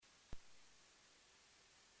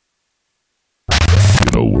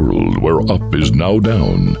In a world where up is now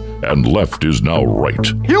down and left is now right,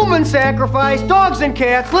 Human sacrifice, dogs and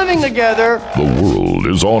cats living together. the world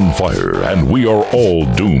is on fire and we are all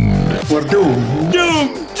doomed. We're doomed.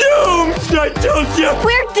 Doomed! Doomed! I told you!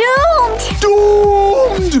 We're doomed!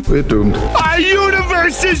 Doomed! We're doomed. Our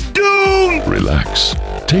universe is doomed! Relax,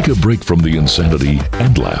 take a break from the insanity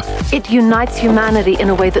and laugh. It unites humanity in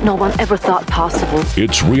a way that no one ever thought possible.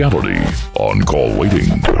 It's reality on call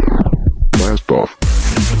waiting. Blast off.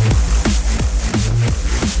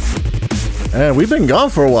 And we've been gone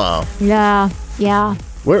for a while. Yeah.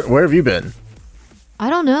 Where have you been? I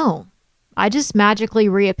don't know. I just magically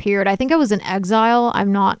reappeared. I think I was in exile.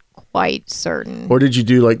 I'm not quite certain. Or did you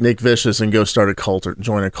do like Nick Vicious and go start a cult or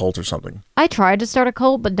join a cult or something? I tried to start a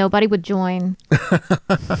cult, but nobody would join.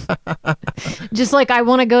 Just like I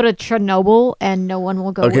want to go to Chernobyl and no one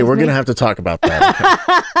will go Okay, with we're me. going to have to talk about that.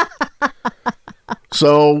 Okay.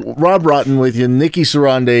 So, Rob Rotten with you, Nikki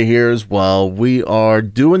Sarande here as well. We are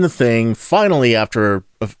doing the thing finally after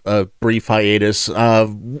a brief hiatus.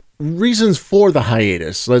 Reasons for the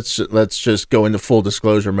hiatus. Let's just go into full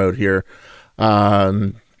disclosure mode here.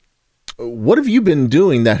 What have you been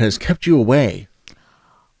doing that has kept you away?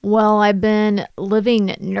 Well, I've been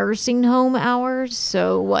living nursing home hours.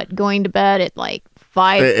 So going to bed at like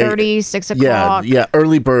 5:30, 6 o'clock. Yeah,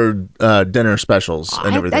 early bird dinner specials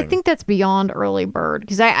and everything. I think that's beyond early bird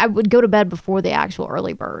because I would go to bed before the actual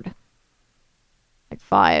early bird. Like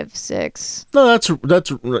 5, 6. No,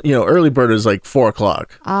 that's early bird is like 4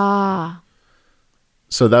 o'clock. Ah.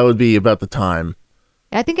 So that would be about the time.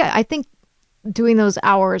 I think doing those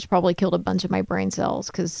hours probably killed a bunch of my brain cells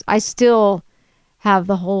because I still have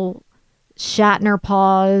the whole Shatner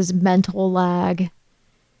pause, mental lag.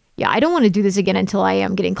 Yeah, I don't want to do this again until I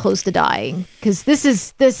am getting close to dying because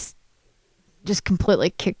this just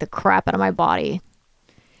completely kicked the crap out of my body.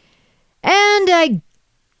 And I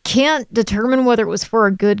can't determine whether it was for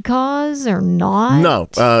a good cause or not. No.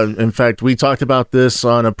 In fact, we talked about this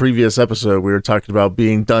on a previous episode. We were talking about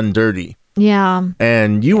being done dirty. Yeah.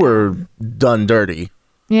 And you were done dirty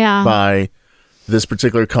Yeah. by this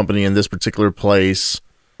particular company in this particular place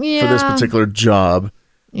for this particular job.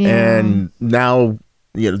 Yeah. And now,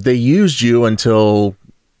 they used you until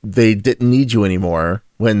they didn't need you anymore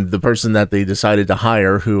when the person that they decided to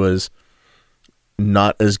hire, who was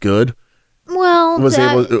not as good, was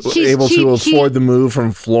able to afford the move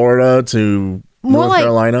from Florida to North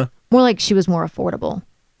Carolina. More like she was more affordable.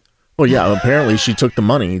 Well, yeah, apparently she took the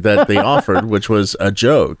money that they offered, which was a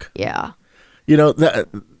joke. Yeah.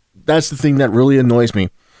 That's the thing that really annoys me.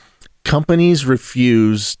 Companies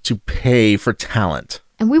refuse to pay for talent.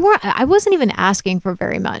 And I wasn't even asking for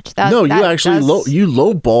very much. You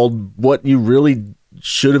lowballed what you really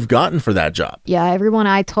should have gotten for that job. Yeah, everyone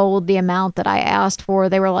I told the amount that I asked for,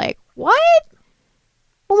 they were like, what?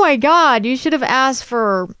 Oh my God, you should have asked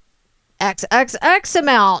for XXX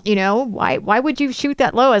amount, Why would you shoot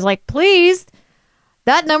that low? I was like, please.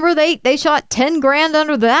 That number, they shot 10 grand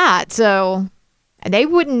under that. So they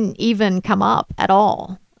wouldn't even come up at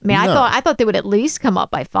all. I mean, No. I thought they would at least come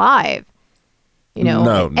up by 5.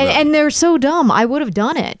 No. And they're so dumb. I would have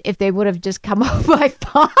done it if they would have just come up by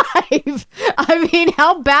 5. I mean,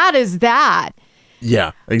 how bad is that?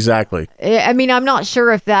 Yeah, exactly. I mean, I'm not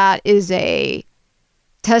sure if that is a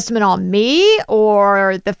testament on me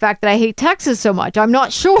or the fact that I hate Texas so much. I'm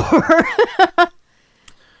not sure.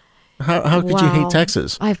 How could you hate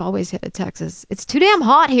Texas? I've always hated Texas. It's too damn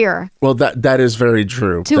hot here. Well, that is very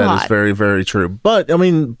true. Too That hot. is very, very true. But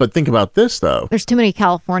think about this though. There's too many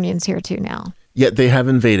Californians here too now. Yet they have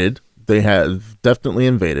invaded. They have definitely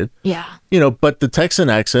invaded. Yeah. But the Texan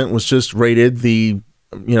accent was just rated the,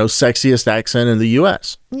 sexiest accent in the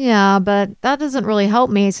U.S. Yeah, but that doesn't really help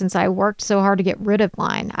me since I worked so hard to get rid of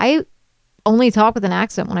mine. I only talk with an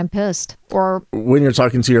accent when I'm pissed or When you're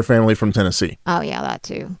talking to your family from Tennessee. oh yeah, that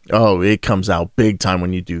too. Oh, it comes out big time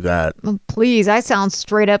when you do that. Oh, please, I sound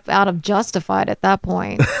straight up out of Justified at that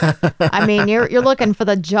point. I mean, you're looking for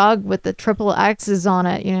the jug with the triple X's on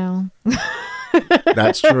it,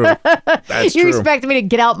 That's true. That's You true. expect me to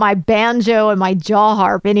get out my banjo and my jaw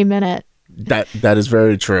harp any minute. That is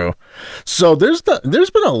very true. So there's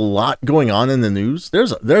been a lot going on in the news.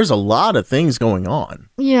 There's a lot of things going on.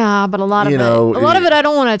 Yeah, but a lot of it I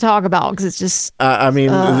don't want to talk about because it's just.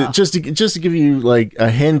 Just to give you like a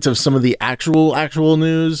hint of some of the actual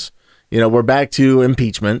news. We're back to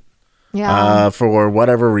impeachment. Yeah. For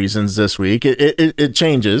whatever reasons this week, it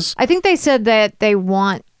changes. I think they said that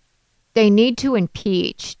they need to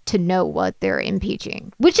impeach to know what they're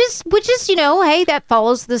impeaching, which is, hey, that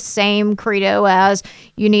follows the same credo as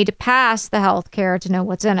you need to pass the health care to know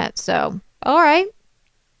what's in it. So, all right.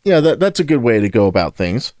 Yeah, that's a good way to go about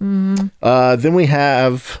things. Then we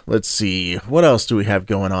have, let's see, what else do we have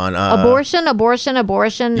going on? Abortion.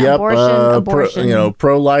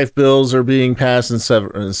 Pro-life bills are being passed in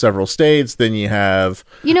several states. Then you have...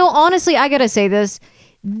 Honestly, I got to say this.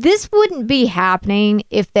 This wouldn't be happening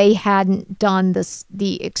if they hadn't done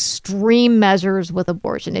the extreme measures with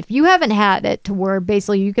abortion. If you haven't had it to where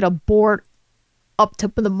basically you could abort up to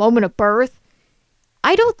the moment of birth,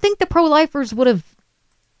 I don't think the pro-lifers would have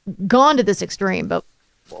gone to this extreme. But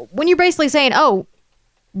when you're basically saying, oh,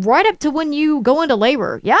 right up to when you go into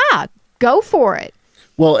labor, yeah, go for it.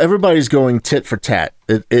 Well, everybody's going tit for tat.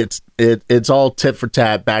 It's all tit for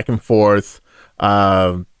tat, back and forth.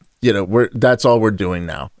 That's all we're doing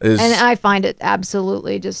now. And I find it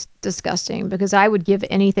absolutely just disgusting because I would give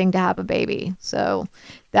anything to have a baby. So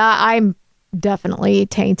I'm definitely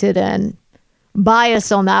tainted and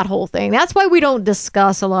biased on that whole thing. That's why we don't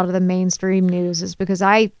discuss a lot of the mainstream news, is because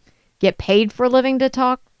I get paid for a living to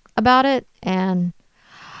talk about it, and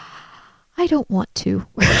I don't want to.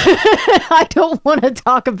 I don't want to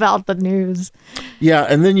talk about the news. Yeah,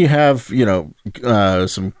 and then you have,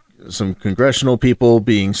 some congressional people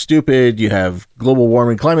being stupid. You have global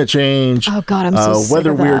warming, climate change. Oh God, I'm so sick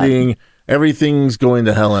weather of that. weirding. Everything's going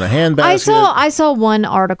to hell in a handbasket. I saw one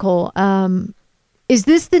article. Is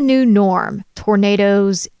this the new norm?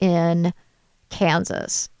 Tornadoes in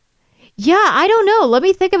Kansas. Yeah, I don't know. Let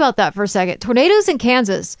me think about that for a second. Tornadoes in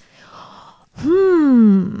Kansas.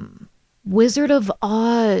 Wizard of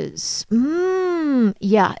Oz.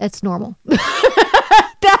 Yeah, it's normal.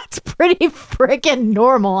 That's pretty freaking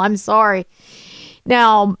normal. I'm sorry.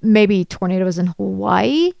 Now, maybe tornadoes in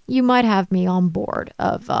Hawaii, you might have me on board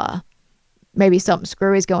of maybe something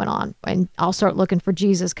screwy is going on, and I'll start looking for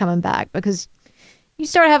Jesus coming back, because you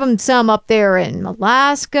start having some up there in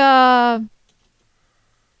Alaska,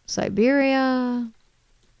 Siberia.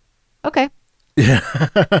 Okay. Yeah.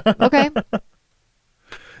 Okay.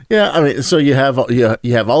 Yeah, I mean, so you have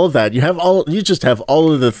all of that. You just have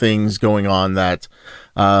all of the things going on that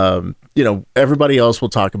everybody else will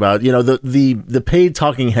talk about. The paid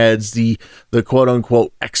talking heads, the quote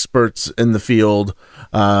unquote experts in the field,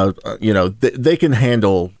 they can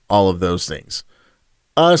handle all of those things.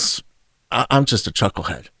 Us, I'm just a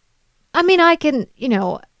chucklehead. I mean, I can,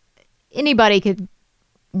 anybody could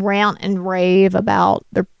rant and rave about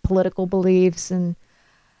their political beliefs, and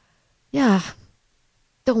yeah,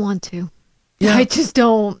 don't want to. Yeah, I just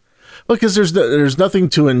don't. Because there's nothing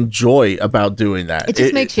to enjoy about doing that. It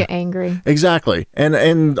just makes you angry. Exactly.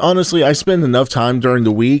 And honestly, I spend enough time during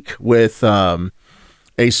the week with a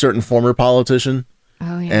certain former politician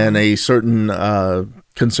and a certain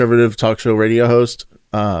conservative talk show radio host.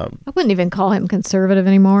 I wouldn't even call him conservative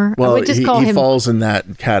anymore. Well, I would just call him, falls in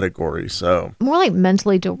that category. So more like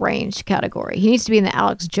mentally deranged category. He needs to be in the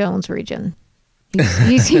Alex Jones region.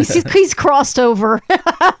 He's crossed over.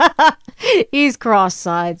 He's crossed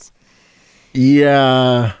sides.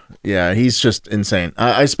 Yeah, he's just insane.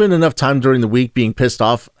 I spend enough time during the week being pissed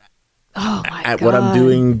off at what I'm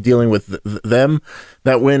doing, dealing with them,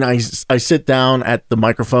 that when I sit down at the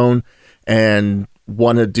microphone and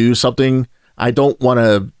want to do something, I don't want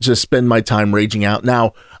to just spend my time raging out.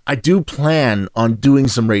 Now, I do plan on doing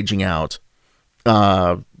some raging out,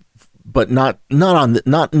 but not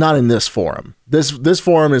in this forum. This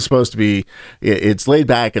forum is supposed to be, it's laid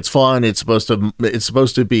back, it's fun, it's supposed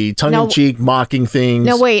to be tongue in cheek, mocking things.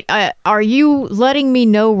 No, wait, are you letting me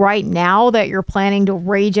know right now that you're planning to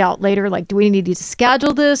rage out later? Like, do we need to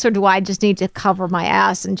schedule this, or do I just need to cover my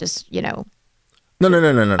ass and just, No.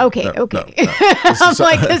 Okay. No. I'm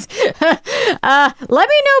like, let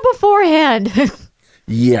me know beforehand.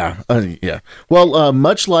 Yeah. Well,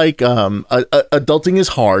 much like adulting is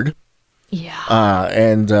hard. Yeah.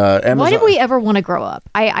 And Amazon, why did we ever want to grow up?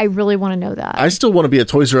 I really want to know that. I still want to be a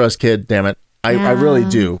Toys R Us kid, damn it. I really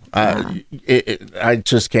do. I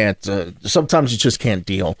just can't. Sometimes you just can't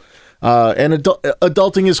deal. And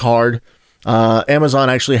adulting is hard. Amazon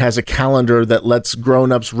actually has a calendar that lets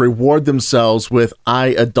grown-ups reward themselves with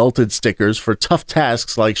I adulted stickers for tough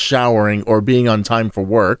tasks like showering or being on time for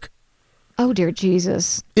work. Oh, dear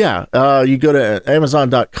Jesus. Yeah, you go to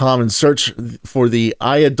Amazon.com and search for the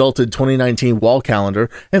I Adulted 2019 wall calendar,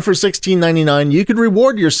 and for $16.99, you can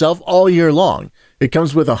reward yourself all year long. It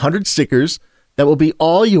comes with 100 stickers that will be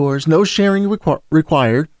all yours, no sharing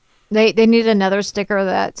required. They need another sticker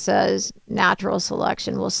that says natural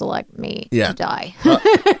selection will select me to die.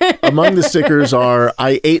 Among the stickers are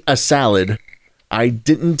I ate a salad. I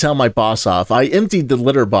didn't tell my boss off. I emptied the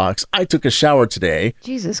litter box. I took a shower today.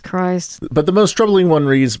 Jesus Christ. But the most troubling one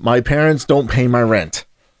reads, my parents don't pay my rent.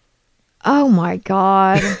 Oh my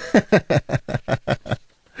God.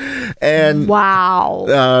 And Wow.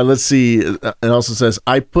 let's see. It also says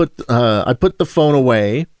I put the phone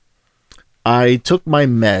away. I took my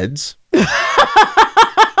meds.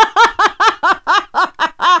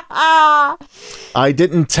 I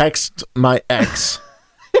didn't text my ex.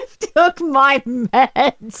 Took my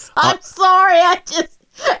meds. I'm sorry. I just.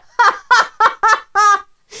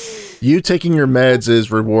 You taking your meds is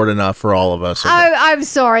reward enough for all of us. I'm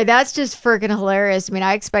sorry. That's just freaking hilarious. I mean,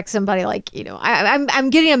 I expect somebody like, you know, I'm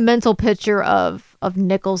getting a mental picture of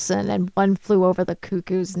Nicholson and One Flew Over the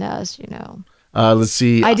Cuckoo's Nest, you know. Let's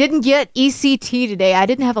see. I didn't get ECT today. I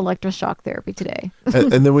didn't have electroshock therapy today.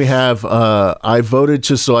 And then we have, I voted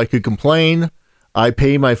just so I could complain. I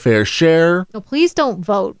pay my fair share. No, please don't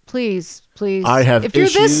vote. Please. I have If you're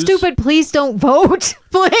this issues. stupid, please don't vote.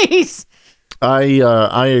 Please.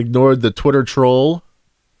 I ignored the Twitter troll.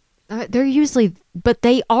 They're usually, but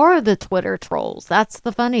they are the Twitter trolls. That's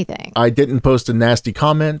the funny thing. I didn't post a nasty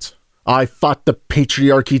comment. I fought the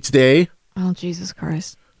patriarchy today. Oh, Jesus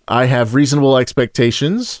Christ. I have reasonable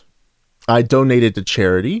expectations. I donated to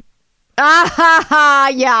charity. Ah, ha,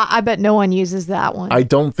 ha. Yeah, I bet no one uses that one. I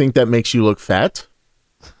don't think that makes you look fat.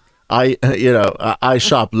 I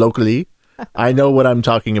shop locally. I know what I'm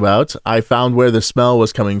talking about. I found where the smell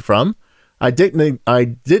was coming from. I didn't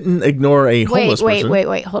ignore a homeless person.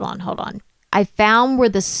 Wait. Hold on. I found where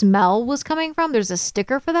the smell was coming from. There's a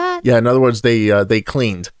sticker for that? Yeah, in other words, they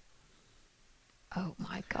cleaned. Oh,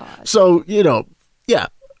 my God. So, yeah.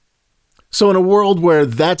 So in a world where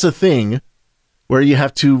that's a thing, where you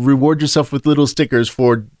have to reward yourself with little stickers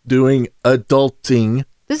for doing adulting.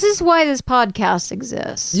 This is why this podcast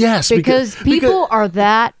exists. Yes. Because people are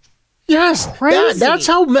that yes, crazy.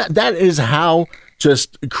 that is how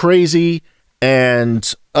just crazy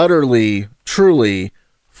and utterly, truly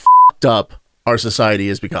fucked up our society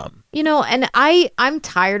has become. You know, and I'm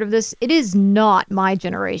tired of this. It is not my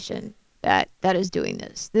generation that is doing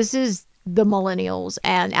this. This is the millennials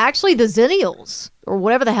and actually the zennials or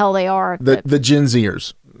whatever the hell they are. The Gen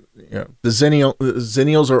Zers. Yeah, the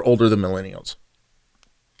zennials are older than millennials.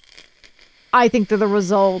 I think they're the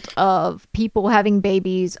result of people having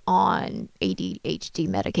babies on ADHD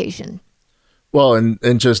medication. Well,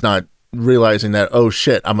 and just not realizing that, oh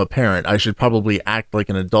shit, I'm a parent. I should probably act like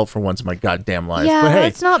an adult for once in my goddamn life. Yeah, but hey,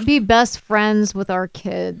 let's not be best friends with our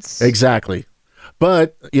kids. Exactly.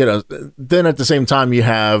 But, then at the same time you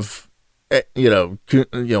have,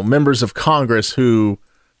 members of Congress who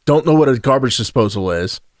don't know what a garbage disposal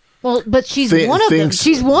is. Well, but she's one of them.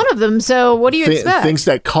 She's one of them. So what do you expect? Thinks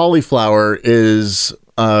that cauliflower is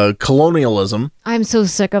colonialism. I'm so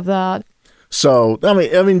sick of that. So, I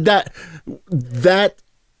mean that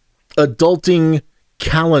adulting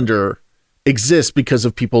calendar exists because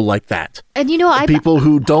of people like that. And people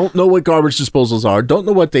who don't know what garbage disposals are, don't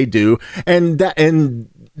know what they do, and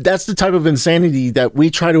that's the type of insanity that we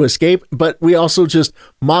try to escape, but we also just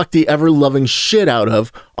mock the ever-loving shit out of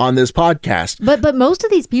on this podcast. But most of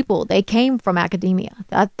these people, they came from academia.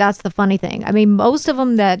 That's the funny thing. I mean, most of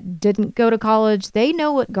them that didn't go to college, they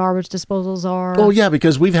know what garbage disposals are. Oh yeah,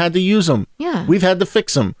 because we've had to use them. Yeah. We've had to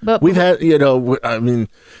fix them. But we've had,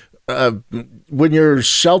 when you're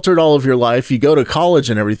sheltered all of your life, you go to college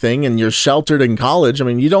and everything, and you're sheltered in college. I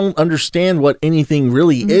mean, you don't understand what anything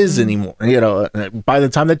really is anymore. By the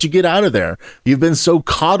time that you get out of there, you've been so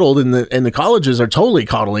coddled, and the colleges are totally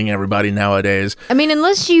coddling everybody nowadays. I mean,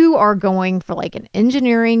 unless you are going for like an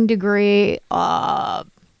engineering degree, I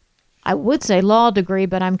would say law degree,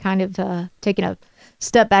 but I'm kind of taking a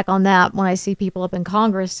step back on that when I see people up in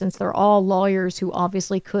Congress, since they're all lawyers who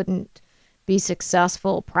obviously couldn't be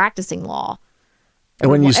successful practicing law. And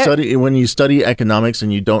when you study economics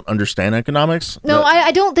and you don't understand economics,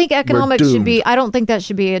 I don't think economics should doomed. be. I don't think that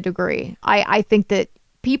should be a degree. I think that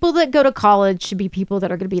people that go to college should be people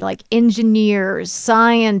that are going to be like engineers,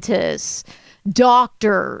 scientists,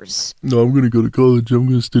 doctors. No, I'm going to go to college. I'm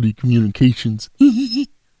going to study communications.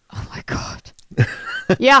 Oh my God.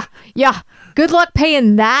 Yeah. Good luck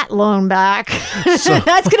paying that loan back.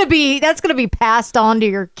 That's gonna be passed on to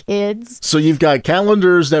your kids. So you've got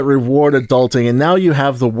calendars that reward adulting, and now you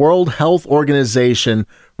have the World Health Organization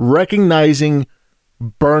recognizing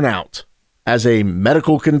burnout as a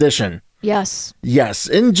medical condition. Yes. Yes,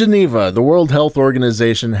 in Geneva, the World Health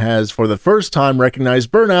Organization has for the first time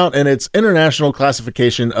recognized burnout in its international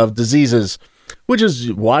classification of diseases, which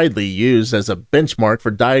is widely used as a benchmark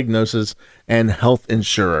for diagnosis and health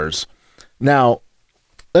insurers. Now,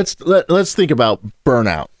 let's think about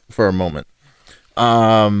burnout for a moment.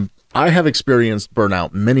 I have experienced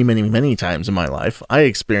burnout many, many, many times in my life. I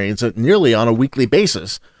experience it nearly on a weekly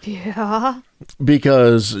basis. Yeah.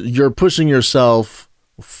 Because you're pushing yourself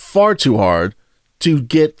far too hard to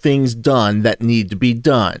get things done that need to be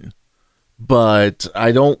done. But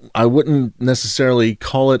I wouldn't necessarily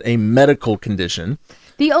call it a medical condition.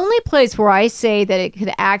 The only place where I say that it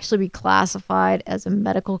could actually be classified as a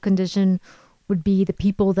medical condition would be the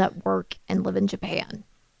people that work and live in Japan.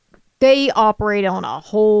 They operate on a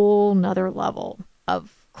whole nother level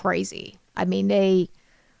of crazy. I mean, they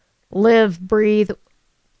live, breathe,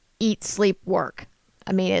 eat, sleep, work.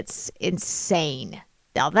 I mean, it's insane.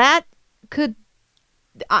 Now that could,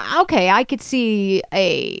 okay, I could see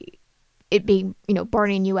it being,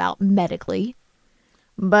 burning you out medically.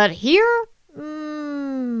 But here,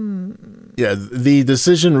 Yeah, the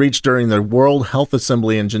decision reached during the World Health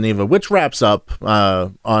Assembly in Geneva, which wraps up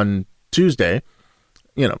on Tuesday,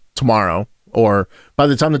 tomorrow, or by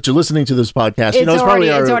the time that you're listening to this podcast, it's already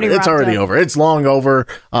over. It's long over,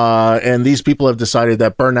 and these people have decided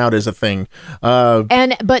that burnout is a thing.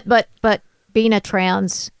 But being a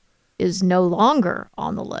trans is no longer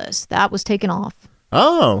on the list. That was taken off.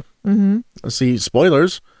 Oh, See,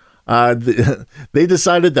 spoilers. They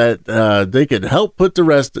decided that they could help put to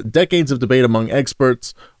rest decades of debate among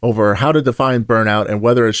experts over how to define burnout and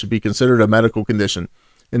whether it should be considered a medical condition.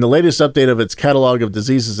 In the latest update of its catalog of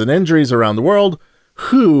diseases and injuries around the world,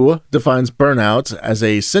 WHO defines burnout as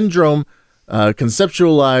a syndrome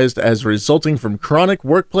conceptualized as resulting from chronic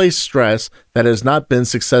workplace stress that has not been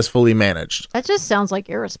successfully managed. That just sounds like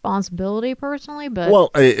irresponsibility, personally. But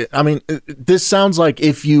well, I mean, this sounds like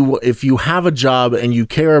if you have a job and you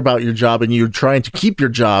care about your job and you're trying to keep your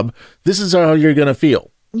job, this is how you're going to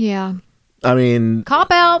feel. Yeah. I mean,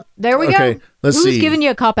 cop out. There we go. Let's see. Who's giving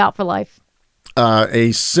you a cop out for life?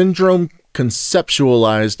 A syndrome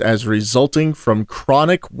conceptualized as resulting from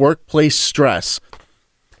chronic workplace stress.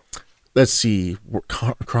 Let's see,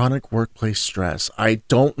 chronic workplace stress. I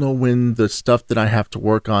don't know when the stuff that I have to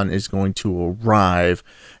work on is going to arrive.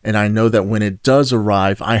 And I know that when it does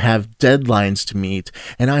arrive, I have deadlines to meet.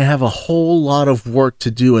 And I have a whole lot of work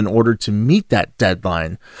to do in order to meet that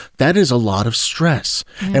deadline. That is a lot of stress.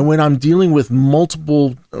 Mm. And when I'm dealing with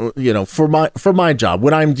multiple, for my job,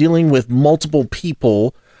 when I'm dealing with multiple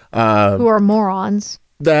people who are morons.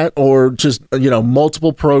 That, or just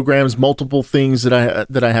multiple programs, multiple things that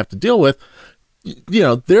I have to deal with,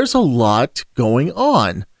 there's a lot going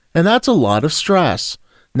on, and that's a lot of stress.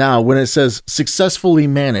 Now, when it says successfully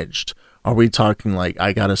managed, are we talking like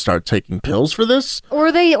I got to start taking pills for this? Or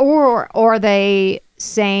are they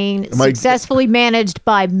saying successfully managed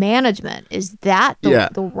by management? Is that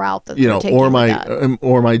the route that they're taking? Or am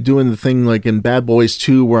I doing the thing like in Bad Boys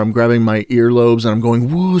 2 where I'm grabbing my earlobes and I'm going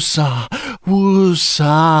woosah,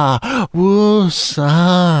 woosah,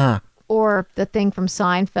 woosah? Or the thing from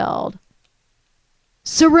Seinfeld.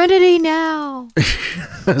 Serenity now.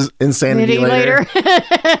 Insanity later.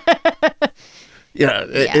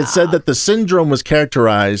 It said that the syndrome was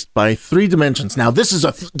characterized by 3 dimensions. Now, this is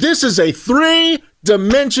a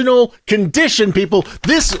 3-dimensional condition, people.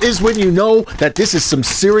 This is when you know that this is some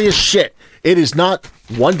serious shit. It is not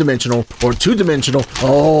 1-dimensional or 2-dimensional.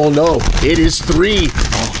 Oh, no. It is 3.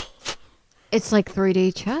 Oh. It's like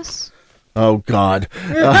 3D chess. Oh, God.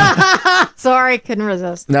 Sorry, couldn't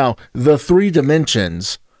resist. Now, the 3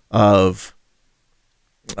 dimensions of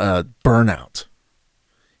burnout.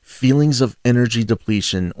 Feelings of energy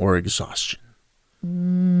depletion or exhaustion.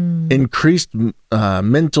 Increased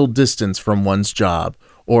mental distance from one's job,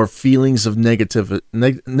 or feelings of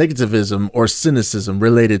negativism or cynicism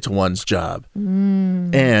related to one's job.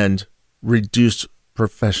 And reduced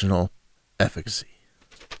professional efficacy.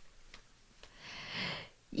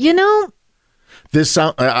 This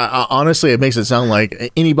honestly, it makes it sound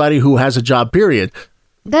like anybody who has a job, period.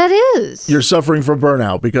 That is. You're suffering from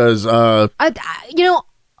burnout because,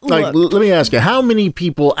 let me ask you, how many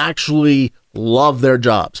people actually love their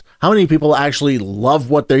jobs? How many people actually love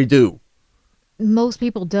what they do? Most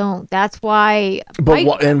people don't. That's why.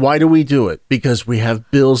 And why do we do it? Because we have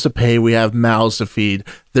bills to pay. We have mouths to feed.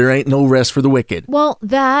 There ain't no rest for the wicked. Well,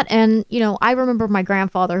 that, and, I remember my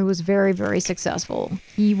grandfather, who was very, very successful.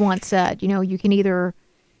 He once said, you can either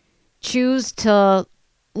choose to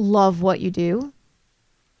love what you do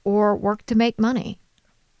or work to make money.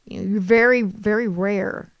 You're very, very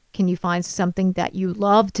rare can you find something that you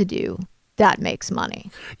love to do that makes money.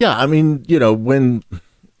 Yeah, I mean,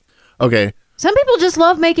 okay. Some people just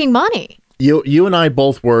love making money. You and I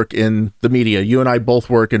both work in the media. You and I both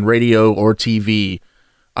work in radio or TV.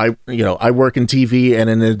 I work in TV, and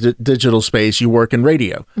in the digital space, you work in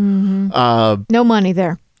radio. Mm-hmm. No money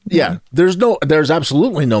there. Yeah, there's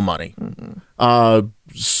absolutely no money. Mm-hmm.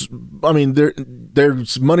 I mean,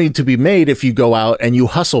 there's money to be made if you go out and you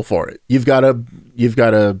hustle for it. You've got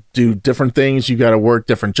to do different things. You've got to work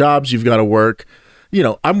different jobs. You've got to work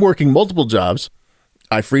I'm working multiple jobs.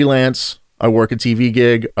 I freelance. I work a TV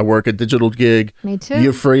gig. I work a digital gig. Me too.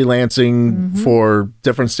 You're freelancing for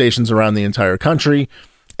different stations around the entire country.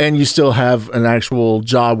 And you still have an actual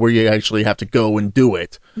job where you actually have to go and do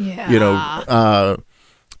it. Yeah.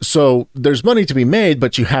 So there's money to be made,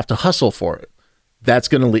 but you have to hustle for it. That's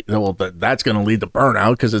going to lead. Well, that's going to lead to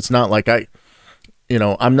burnout because it's not like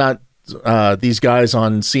I'm not these guys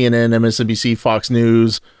on CNN, MSNBC, Fox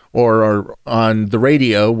News, or on the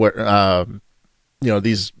radio where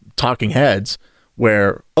these talking heads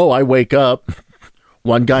where I wake up.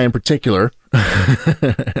 One guy in particular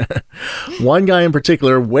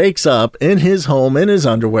wakes up in his home in his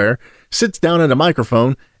underwear, sits down at a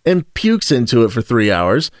microphone and pukes into it for 3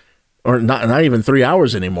 hours, or not even 3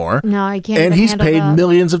 hours anymore. No, I can't. And even he's handle paid that.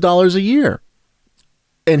 millions of dollars a year.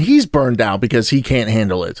 And he's burned out because he can't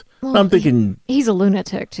handle it. Well, I'm thinking he's a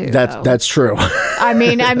lunatic too. that's true. I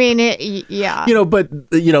mean, yeah. But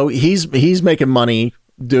he's making money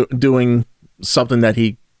doing something that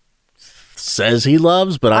he says he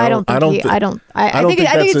loves, but I think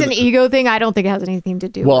it's an ego thing. I don't think it has anything to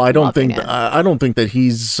do. Well, with I don't think loving it. I don't think that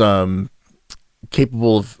he's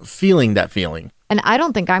capable of feeling that feeling. And I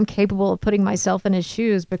don't think I'm capable of putting myself in his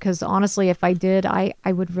shoes because honestly, if I did, I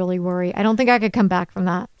would really worry. I don't think I could come back from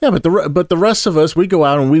that. Yeah, but the rest of us, we go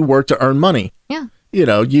out and we work to earn money. Yeah.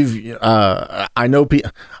 I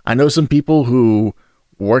know some people who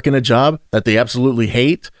work in a job that they absolutely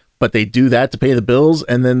hate, but they do that to pay the bills,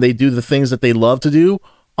 and then they do the things that they love to do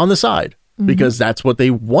on the side because that's what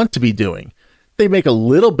they want to be doing. They make a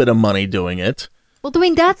little bit of money doing it. Well, I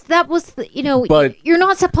mean, but you're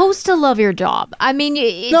not supposed to love your job. I mean,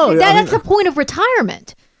 that's the point of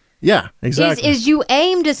retirement. Yeah, exactly. Is you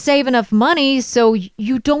aim to save enough money so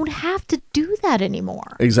you don't have to do that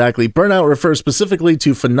anymore. Exactly. Burnout refers specifically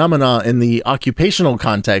to phenomena in the occupational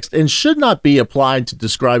context and should not be applied to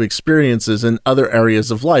describe experiences in other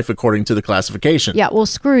areas of life, according to the classification. Yeah, well,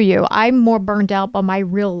 screw you. I'm more burned out by my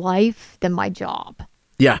real life than my job.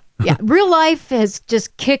 Yeah. Yeah, real life has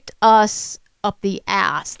just kicked us up the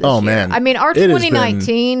ass this year. Man. I mean, our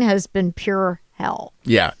 2019 has been pure hell.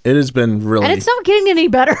 Yeah, it has been really... And it's not getting any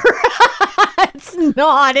better. It's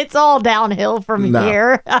not. It's all downhill from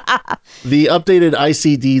here. The updated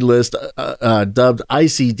ICD list, dubbed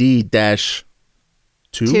ICD-2?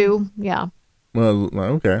 2, yeah. Well,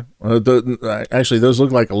 okay. Actually, those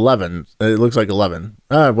look like 11. It looks like 11.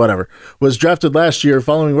 Whatever. Was drafted last year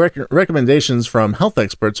following recommendations from health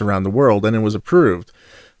experts around the world, and it was approved.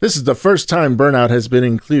 This is the first time burnout has been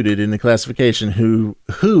included in the classification,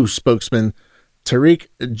 WHO spokesman Tariq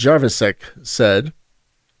Jarvisek said.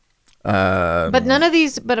 But none of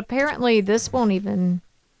these, but apparently this won't even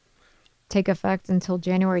take effect until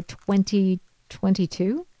January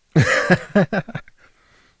 2022.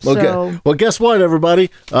 Well, guess what, everybody?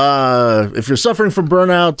 If you're suffering from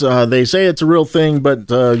burnout, they say it's a real thing, but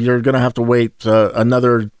you're going to have to wait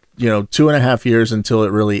another 2.5 years until it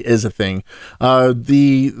really is a thing.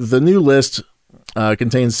 The new list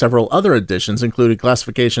contains several other additions, including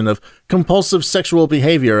classification of compulsive sexual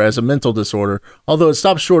behavior as a mental disorder, although it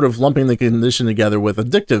stops short of lumping the condition together with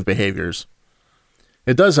addictive behaviors.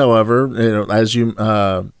 It does, however,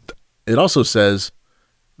 it also says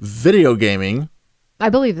video gaming, I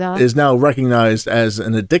believe that, is now recognized as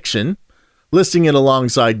an addiction, listing it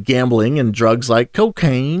alongside gambling and drugs like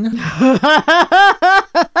cocaine.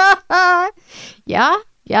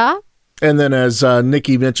 Yeah. And then, as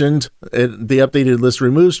Nikki mentioned, the updated list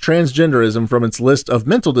removes transgenderism from its list of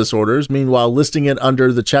mental disorders, meanwhile listing it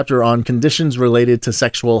under the chapter on conditions related to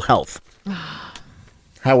sexual health.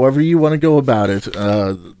 However you want to go about it,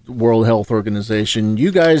 World Health Organization,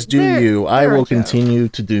 you guys do you. I will continue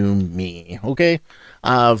to do me, okay?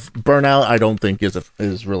 Burnout, I don't think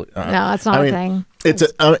is really... no, it's not a thing.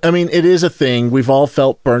 It is a thing. We've all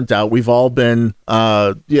felt burnt out. We've all been...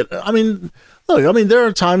 Look, there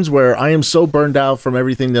are times where I am so burned out from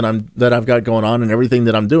everything that I've got going on and everything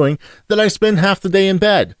that I'm doing that I spend half the day in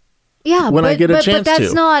bed. Yeah, I get a chance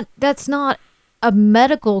to. That's not a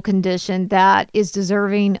medical condition that is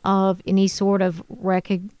deserving of any sort of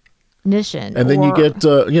recognition. And then you get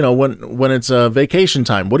when it's vacation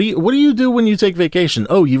time. What do you do when you take vacation?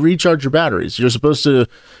 Oh, you recharge your batteries. You're supposed to,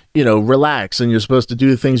 relax, and you're supposed to do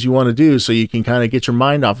the things you want to do so you can kind of get your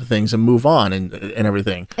mind off of things and move on and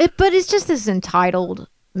everything. But it's just this entitled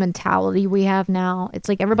mentality we have now. It's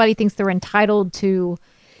like everybody thinks they're entitled to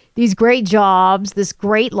these great jobs, this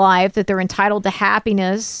great life, that they're entitled to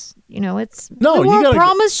happiness. We weren't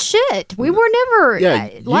promised shit. We were never. Yeah,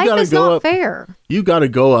 life is not fair. You got to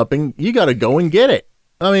go up and you got to go and get it.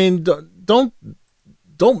 I mean, don't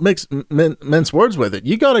don't mince words with it.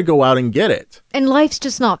 You got to go out and get it. And life's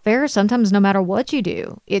just not fair. Sometimes no matter what you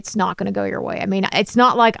do, it's not going to go your way. I mean, it's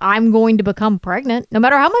not like I'm going to become pregnant. No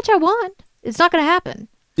matter how much I want, it's not going to happen.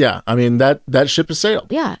 Yeah, I mean, that ship has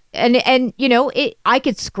sailed. Yeah. And you know, I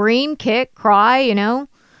could scream, kick, cry, you know.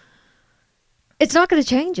 It's not going to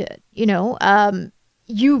change it, you know.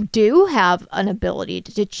 You do have an ability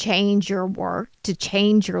to change your work, to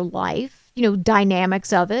change your life, you know,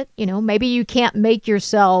 dynamics of it. You know, maybe you can't make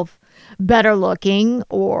yourself better looking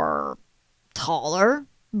or taller,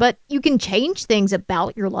 but you can change things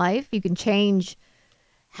about your life. You can change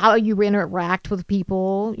how you interact with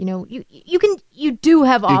people. You know, you do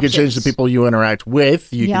have options. You can change the people you interact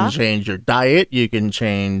with. You can change your diet. You can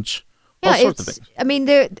change all sorts of things. I mean,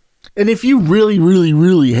 and if you really, really,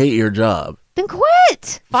 really hate your job, then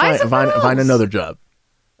quit. Find another job.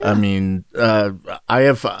 Yeah. I mean, I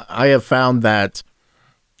have found that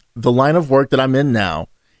the line of work that I'm in now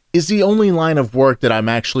is the only line of work that I'm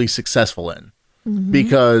actually successful in. Mm-hmm.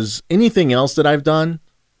 Because anything else that I've done,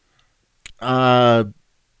 I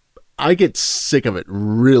get sick of it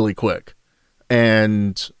really quick,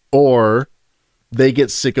 or they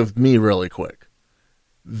get sick of me really quick.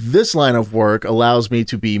 This line of work allows me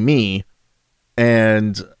to be me,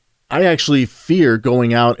 and I actually fear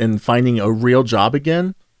going out and finding a real job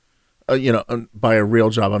again. By a real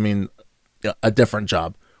job, I mean a different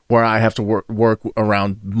job where I have to work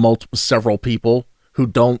around several people who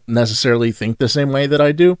don't necessarily think the same way that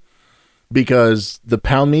I do, because the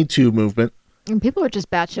Pound Me Too movement. And people are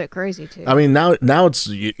just batshit crazy too. I mean, now it's,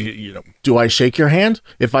 do I shake your hand?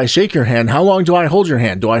 If I shake your hand, how long do I hold your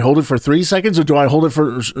hand? Do I hold it for 3 seconds, or do I hold it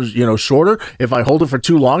for, shorter? If I hold it for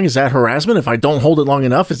too long, is that harassment? If I don't hold it long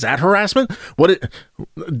enough, is that harassment?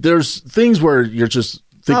 There's things where you're just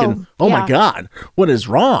thinking, my God, what is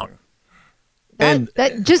wrong?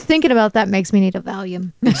 That just thinking about that makes me need a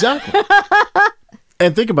Valium. Exactly.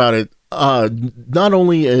 And think about it. Not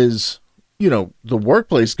only is, the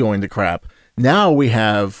workplace going to crap, now we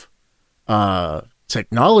have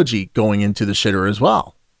technology going into the shitter as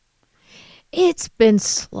well. It's been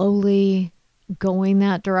slowly going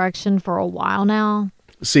that direction for a while now.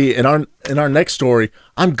 See, in our next story,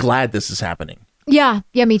 I'm glad this is happening. Yeah,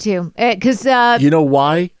 me too. Because you know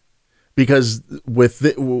why? Because with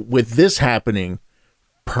this happening,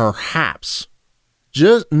 perhaps,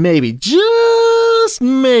 just maybe,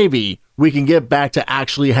 we can get back to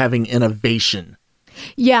actually having innovation.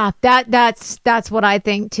 Yeah, that's what I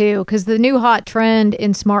think too. Because the new hot trend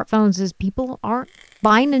in smartphones is people aren't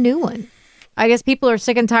buying a new one. I guess people are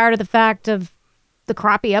sick and tired of the fact of the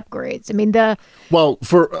crappy upgrades. I mean,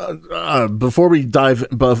 before we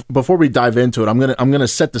dive into it, I'm gonna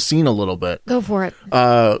set the scene a little bit. Go for it.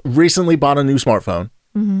 Recently bought a new smartphone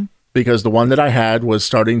because the one that I had was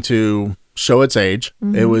starting to show its age.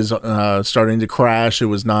 Mm-hmm. It was starting to crash. It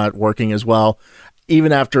was not working as well.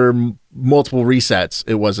 Even after multiple resets,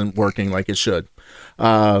 it wasn't working like it should.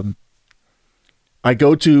 I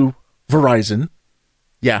go to Verizon.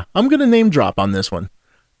 Yeah, I'm going to name drop on this one.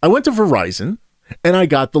 I went to Verizon and I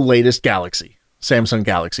got the latest Samsung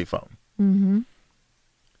Galaxy phone. Mm-hmm.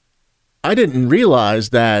 I didn't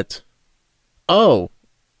realize that, a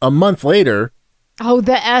month later. Oh,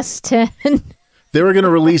 the S10. They were going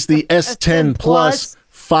to release the S10 Plus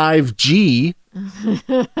 5G.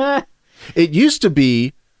 It used to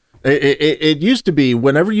be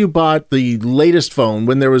whenever you bought the latest phone,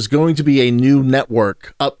 when there was going to be a new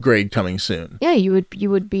network upgrade coming soon. Yeah, you would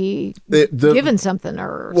be given something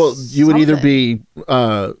or you would either be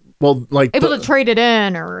able to trade it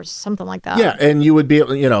in or something like that. Yeah, and you would be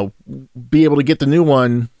able to get the new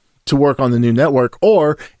one to work on the new network,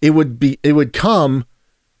 or it would come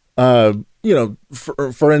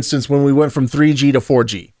for instance, when we went from 3G to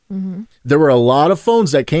 4G. Mm-hmm. There were a lot of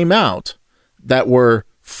phones that came out that were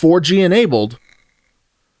 4G enabled,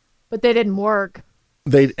 but they didn't work.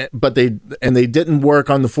 They didn't work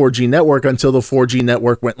on the 4G network until the 4G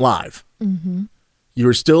network went live. Mm-hmm. You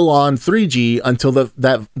were still on 3G until that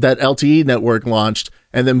LTE network launched,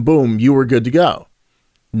 and then boom, you were good to go.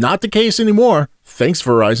 Not the case anymore. Thanks,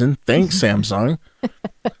 Verizon. Thanks, Samsung.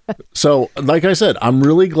 So, like I said, I'm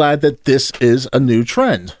really glad that this is a new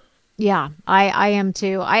trend. Yeah, I am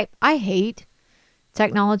too. I hate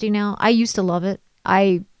technology now. I used to love it.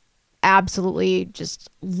 I absolutely just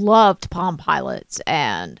loved Palm Pilots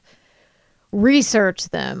and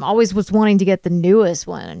researched them. Always was wanting to get the newest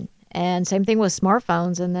one. And same thing with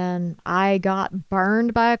smartphones. And then I got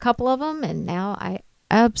burned by a couple of them, and now I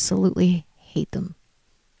absolutely hate them.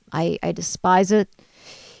 I despise it.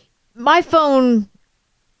 My phone,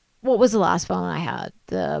 what was the last phone I had?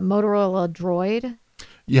 The Motorola Droid?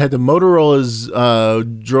 You had the Motorola's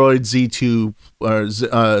Droid Z2 or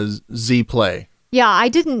Z Play. Yeah, I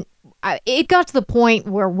didn't. It got to the point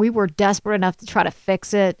where we were desperate enough to try to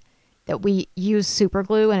fix it that we used super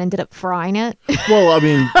glue and ended up frying it. Well, I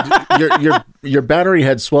mean, your battery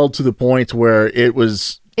had swelled to the point where it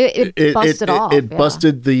was it busted off. It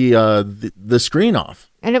busted the screen off,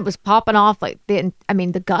 and it was popping off like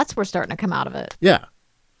the guts were starting to come out of it. Yeah.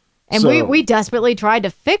 And So- we desperately tried to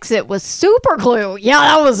fix it with super glue. Yeah,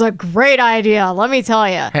 that was a great idea. Let me tell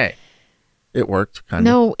you. Hey, it worked. Kind of.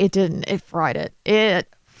 No, it didn't. It fried it. It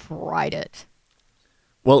fried it.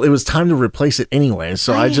 Well, it was time to replace it anyway,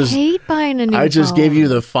 so I just hate buying a new I just phone. gave you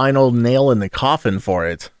the final nail in the coffin for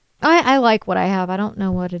it. I like what I have. I don't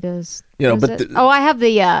know what it is. You know, What is but it? I have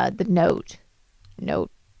the Note.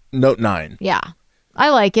 Note 9. Yeah,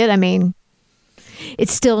 I like it. I mean,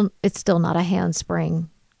 it's still not a handspring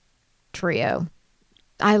Trio.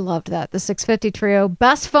 I loved that. The 650 Trio,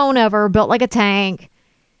 best phone ever, built like a tank.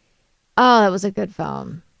 Oh, that was a good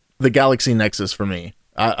phone. The Galaxy Nexus for me.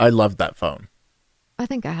 I loved that phone. I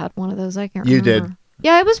think I had one of those. I can't You remember. did.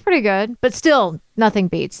 Yeah, it was pretty good, but still, nothing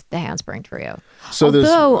beats the handspring Trio. So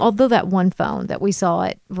Although that one phone that we saw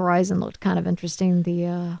at Verizon looked kind of interesting. The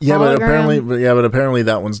yeah, but hologram. apparently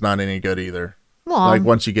that one's not any good either. Well, Like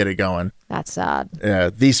once you get it going. that's sad. Yeah,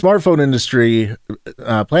 the smartphone industry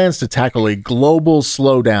plans to tackle a global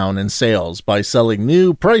slowdown in sales by selling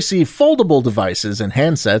new, pricey, foldable devices and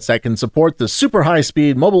handsets that can support the super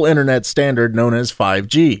high-speed mobile internet standard known as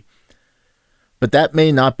 5G. But that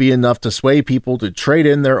may not be enough to sway people to trade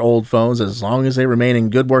in their old phones as long as they remain in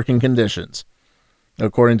good working conditions,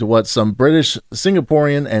 according to what some British,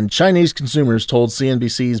 Singaporean, and Chinese consumers told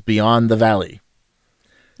CNBC's Beyond the Valley.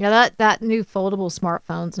 Yeah, that new foldable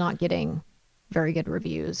smartphone's not getting very good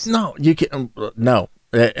reviews. No, you can no.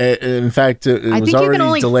 In fact, it I was think you already can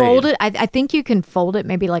only delayed. fold it. I think you can fold it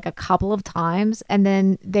maybe like a couple of times, and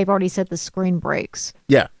then they've already said the screen breaks.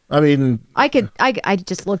 Yeah, I mean, I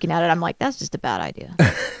just looking at it, I'm like, that's just a bad idea.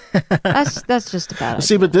 that's just a bad idea.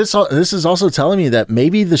 see, but this is also telling me that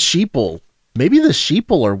maybe the sheeple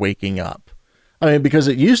are waking up. I mean, because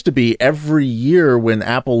it used to be every year when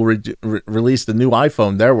Apple released the new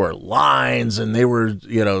iPhone, there were lines, and they were,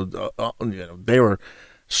 they were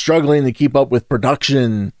struggling to keep up with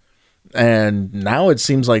production, and now it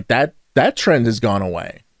seems like that trend has gone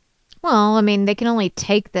away. Well, I mean, they can only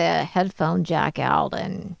take the headphone jack out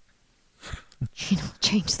and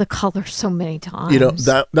change the color so many times. You know,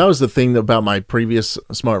 that was the thing about my previous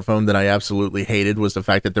smartphone that I absolutely hated, was the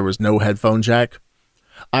fact that there was no headphone jack.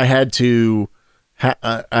 I had to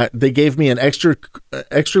they gave me an extra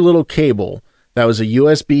little cable that was a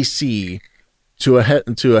USB-C to a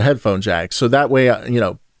headphone jack, so that way,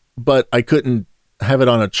 but I couldn't have it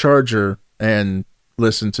on a charger and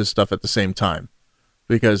listen to stuff at the same time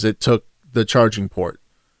because it took the charging port.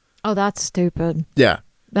 Oh, that's stupid. Yeah.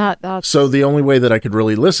 That's So the only way that I could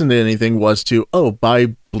really listen to anything was to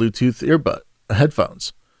buy Bluetooth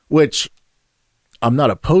headphones, which I'm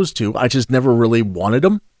not opposed to. I just never really wanted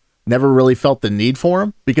them. Never really felt the need for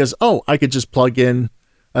them because I could just plug in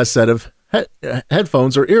a set of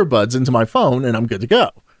headphones or earbuds into my phone and I'm good to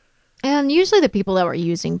go. And usually the people that were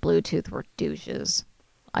using Bluetooth were douches.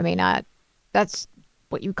 I mean, that's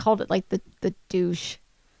what you called it, like the douche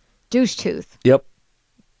tooth. Yep.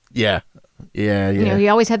 Yeah. Yeah. You know, you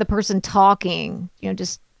always had the person talking,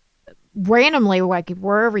 just randomly, like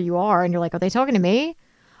wherever you are, and you're like, are they talking to me?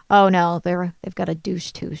 Oh no, they've got a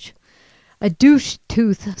douche tooth. A douche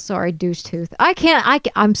tooth. Sorry, douche tooth.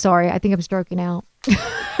 I'm sorry. I think I'm stroking out.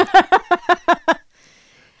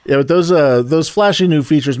 Yeah, but those flashy new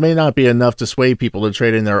features may not be enough to sway people to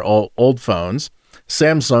trade in their old phones.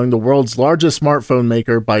 Samsung, the world's largest smartphone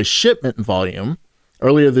maker by shipment volume,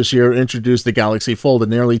 earlier this year introduced the Galaxy Fold, a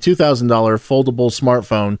nearly $2,000 foldable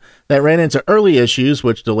smartphone that ran into early issues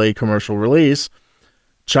which delayed commercial release.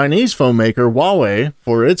 Chinese phone maker Huawei,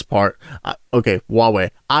 for its part, Huawei.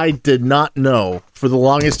 I did not know for the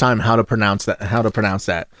longest time how to pronounce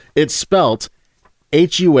that. It's spelt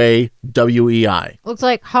Huawei. Looks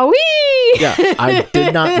like Howie. Yeah, I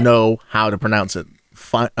did not know how to pronounce it.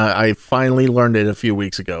 I finally learned it a few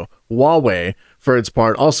weeks ago. Huawei, for its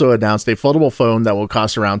part, also announced a foldable phone that will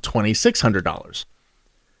cost around $2,600.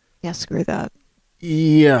 Yeah, screw that.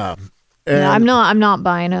 Yeah, Yeah, I'm not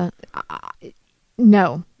buying a.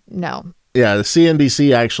 No. Yeah, the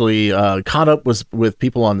CNBC actually caught up with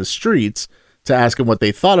people on the streets to ask them what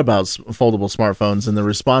they thought about foldable smartphones, and the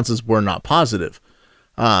responses were not positive.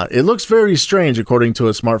 It looks very strange, according to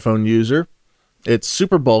a smartphone user. It's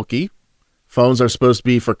super bulky, Phones are supposed to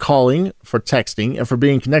be for calling, for texting, and for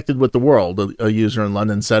being connected with the world, a user in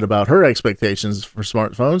London said about her expectations for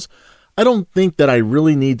smartphones. I don't think that I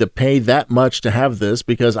really need to pay that much to have this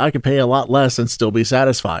because I can pay a lot less and still be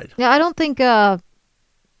satisfied. Yeah, I don't think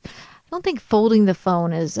folding the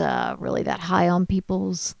phone is really that high on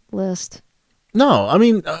people's list. No, I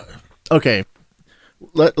mean, okay.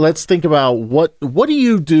 Let's think about what do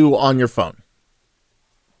you do on your phone?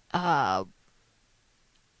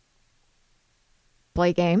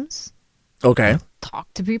 Play games. Okay. Talk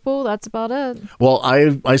to people. That's about it. Well,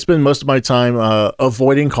 I spend most of my time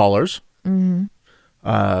avoiding callers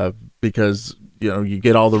because you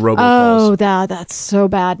get all the robocalls. Oh, that's so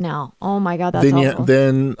bad now. Oh my God, that's awful.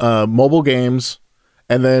 Then mobile games,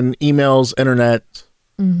 and then emails, internet.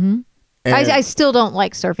 Mm-hmm. I still don't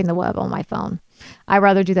like surfing the web on my phone. I'd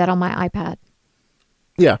rather do that on my iPad.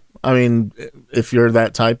 Yeah, I mean, if you're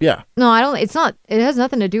that type, yeah. No, I don't. It's not. It has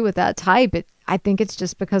nothing to do with that type. I think it's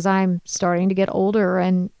just because I'm starting to get older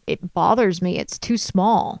and it bothers me. It's too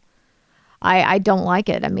small. I don't like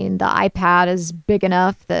it. I mean, the iPad is big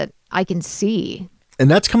enough that I can see. And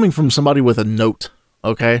that's coming from somebody with a Note,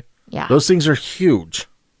 okay? Yeah. Those things are huge.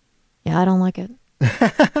 Yeah, I don't like it.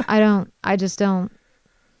 I just don't.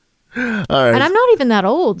 All right. And I'm not even that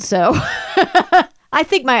old, so I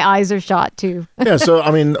think my eyes are shot too. Yeah, so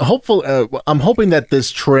I mean, I'm hoping that this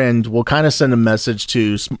trend will kind of send a message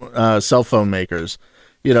to cell phone makers.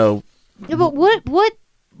 Yeah, but what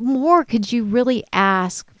more could you really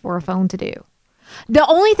ask for a phone to do? The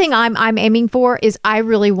only thing I'm aiming for is I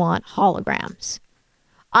really want holograms.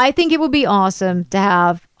 I think it would be awesome to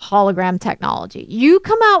have hologram technology. You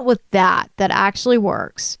come out with that actually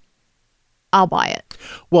works, I'll buy it.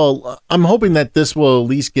 Well, I'm hoping that this will at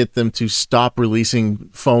least get them to stop releasing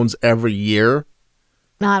phones every year.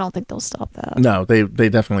 No, I don't think they'll stop that. No, they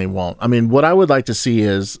definitely won't. I mean, what I would like to see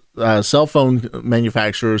is cell phone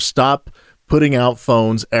manufacturers stop putting out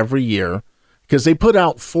phones every year because they put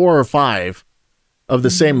out 4 or 5 of the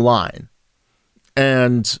same line.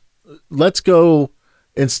 And let's go,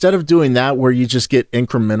 instead of doing that where you just get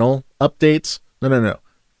incremental updates, no.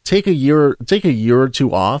 Take a year or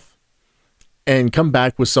two off and come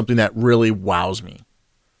back with something that really wows me.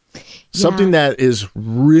 Yeah. Something that is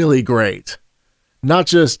really great. Not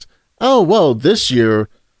just, oh, well, this year,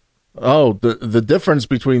 the difference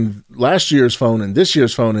between last year's phone and this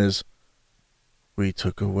year's phone is we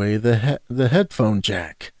took away the headphone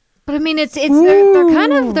jack. But I mean, they're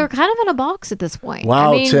kind of in a box at this point.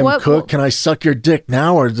 Wow, I mean, Tim Cook, can I suck your dick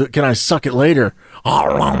now or can I suck it later?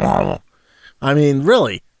 I mean,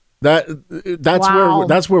 really,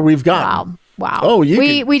 that's where we've gotten. Wow. Oh,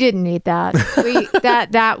 we didn't need that.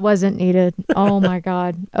 That wasn't needed. Oh my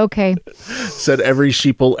God. Okay. Said every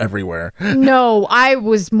sheeple everywhere. No, I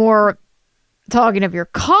was more talking of your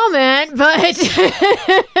comment, but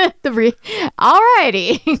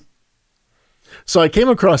alrighty. So I came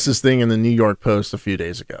across this thing in the New York Post a few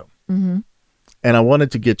days ago, and I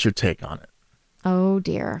wanted to get your take on it. Oh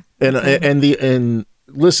dear. And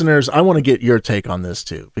listeners, I want to get your take on this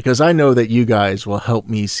too, because I know that you guys will help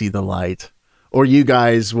me see the light, or you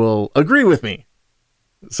guys will agree with me.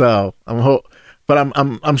 So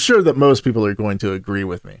I'm sure that most people are going to agree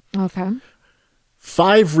with me. Okay.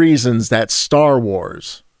 5 reasons that Star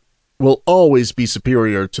Wars will always be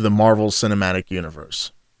superior to the Marvel Cinematic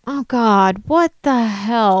Universe. Oh God, what the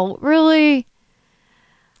hell? Really?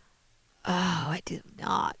 Oh, I do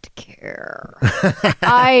not care.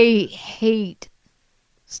 I hate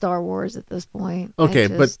Star Wars at this point. Okay,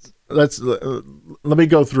 but let me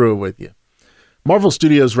go through it with you. Marvel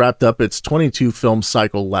Studios wrapped up its 22 film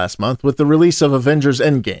cycle last month with the release of Avengers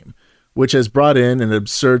Endgame, which has brought in an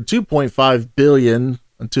absurd $2.5 billion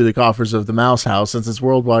to the coffers of the Mouse House since its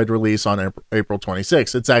worldwide release on April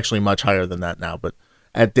 26. It's actually much higher than that now, but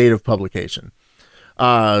at date of publication.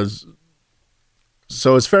 So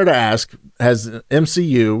it's fair to ask, has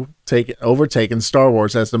MCU overtaken Star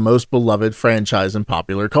Wars as the most beloved franchise in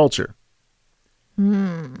popular culture?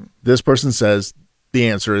 This person says the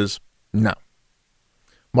answer is no.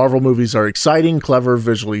 Marvel movies are exciting, clever,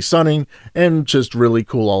 visually stunning, and just really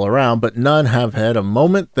cool all around, but none have had a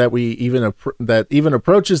moment that even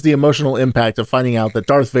approaches the emotional impact of finding out that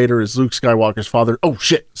Darth Vader is Luke Skywalker's father. Oh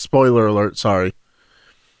shit! Spoiler alert. Sorry.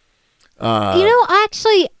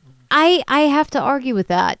 Actually, I have to argue with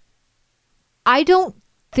that. I don't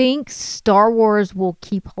think Star Wars will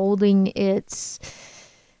keep holding its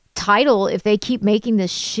title if they keep making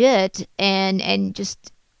this shit and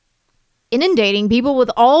just inundating people with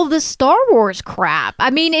all this Star Wars crap.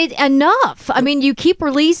 I mean, enough. I mean, you keep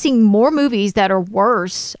releasing more movies that are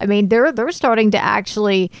worse. I mean, they're starting to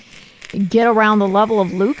actually get around the level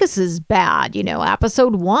of Lucas's bad.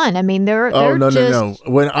 Episode 1. I mean, they're no.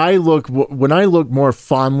 When I look more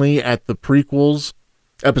fondly at the prequels,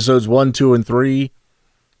 episodes 1, 2, and 3,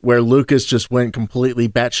 where Lucas just went completely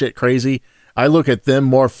batshit crazy, I look at them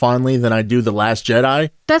more fondly than I do The Last Jedi.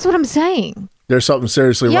 That's what I'm saying. There's something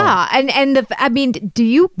seriously wrong. Yeah, and do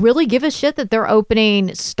you really give a shit that they're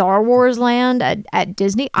opening Star Wars Land at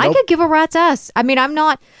Disney? Nope. I could give a rat's ass. I mean, I'm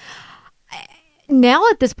not... Now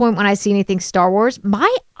at this point, when I see anything Star Wars,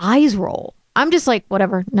 my eyes roll. I'm just like,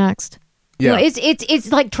 whatever, next. Yeah.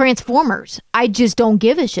 It's like Transformers. I just don't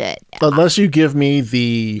give a shit. Unless you give me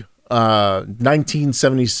the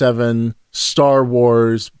 1977 Star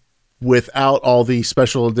Wars without all the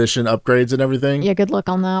special edition upgrades and everything. Yeah, good luck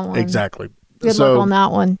on that one. Exactly. Good luck on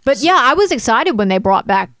that one. But yeah, I was excited when they brought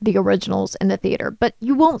back the originals in the theater, but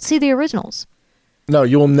you won't see the originals. No,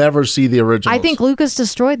 you will never see the originals. I think Lucas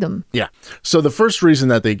destroyed them. Yeah. So the first reason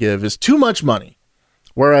that they give is too much money.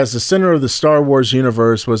 Whereas the center of the Star Wars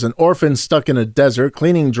universe was an orphan stuck in a desert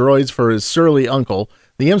cleaning droids for his surly uncle,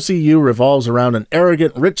 the MCU revolves around an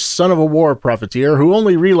arrogant, rich son of a war profiteer who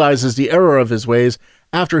only realizes the error of his ways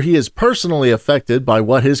after he is personally affected by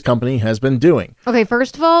what his company has been doing. Okay,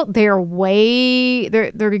 first of all, they're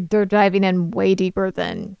diving in way deeper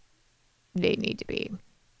than they need to be.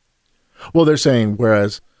 Well, they're saying,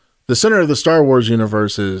 whereas the center of the Star Wars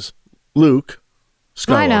universe is Luke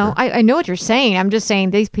Skywalker. I know. I know what you're saying. I'm just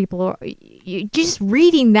saying these people are... just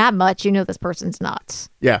reading that much, this person's nuts.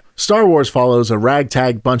 Yeah. Star Wars follows a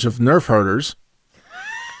ragtag bunch of nerf herders.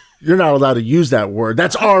 You're not allowed to use that word.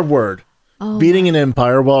 That's our word. Beating an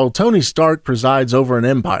empire while Tony Stark presides over an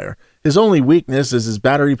empire. His only weakness is his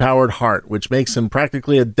battery-powered heart, which makes him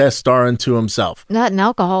practically a Death Star unto himself. Not an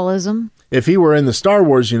alcoholism. If he were in the Star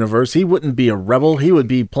Wars universe, he wouldn't be a rebel. He would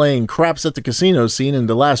be playing craps at the casino scene in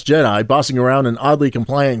The Last Jedi, bossing around an oddly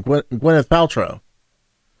compliant Gwyneth Paltrow.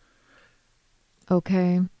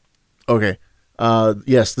 Okay.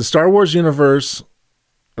 Yes, the Star Wars universe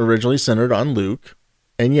originally centered on Luke.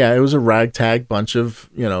 And yeah, it was a ragtag bunch of,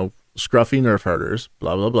 scruffy nerf herders,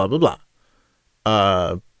 blah, blah, blah, blah,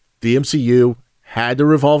 blah. The MCU had to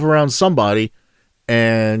revolve around somebody.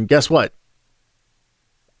 And guess what?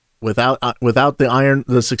 Without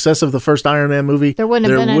the success of the first Iron Man movie, there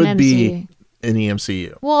would be any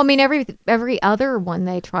MCU. Well, I mean, every other one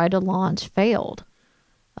they tried to launch failed.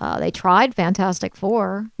 They tried Fantastic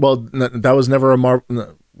Four. Well, that was never a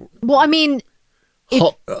Marvel. Well, I mean,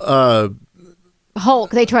 Hulk.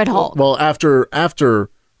 They tried Hulk. Well, after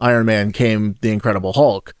Iron Man came the Incredible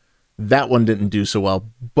Hulk. That one didn't do so well,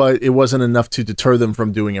 but it wasn't enough to deter them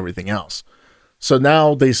from doing everything else. So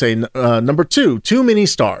now they say, number 2, too many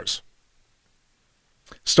stars.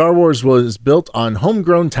 Star Wars was built on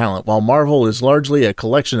homegrown talent, while Marvel is largely a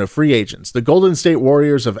collection of free agents, the Golden State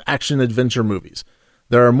Warriors of action-adventure movies.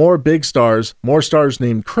 There are more big stars, more stars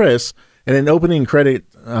named Chris, and an opening credit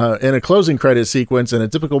and a closing credit sequence in a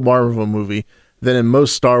typical Marvel movie than in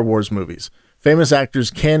most Star Wars movies. Famous actors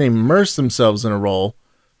can immerse themselves in a role,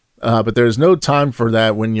 but there's no time for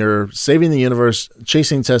that when you're saving the universe,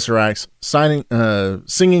 chasing Tesseracts,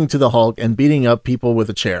 singing to the Hulk, and beating up people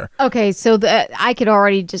with a chair. Okay, so I could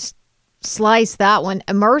already just slice that one.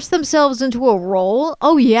 Immerse themselves into a role?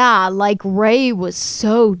 Oh, yeah, like Rey was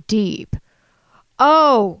so deep.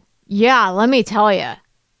 Oh, yeah, let me tell you.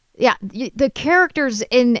 Yeah, the characters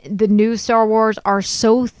in the new Star Wars are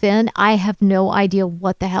so thin, I have no idea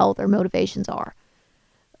what the hell their motivations are.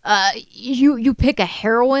 You pick a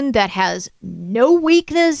heroine that has no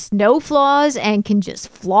weakness, no flaws, and can just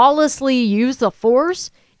flawlessly use the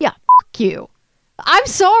Force? Yeah, fuck you. I'm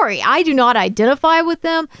sorry, I do not identify with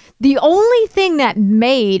them. The only thing that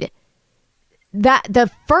made that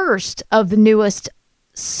the first of the newest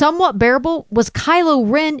somewhat bearable was Kylo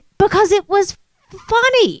Ren, because it was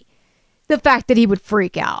funny. The fact that he would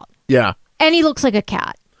freak out. Yeah. And he looks like a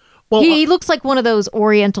cat. Well, he looks like one of those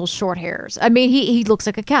Oriental short hairs. I mean, he looks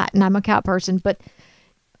like a cat, and I'm a cat person, but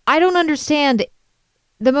I don't understand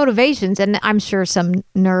the motivations, and I'm sure some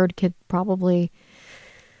nerd could probably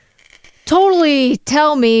totally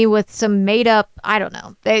tell me with some made up, I don't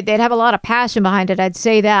know. They'd have a lot of passion behind it, I'd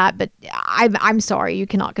say that, but I'm sorry, you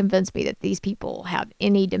cannot convince me that these people have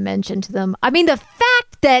any dimension to them. I mean, the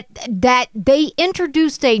fact that they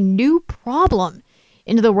introduced a new problem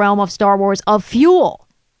into the realm of Star Wars of fuel.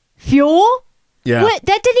 Fuel? Yeah. What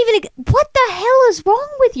the hell is wrong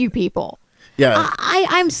with you people? Yeah.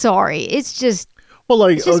 I'm sorry. It's just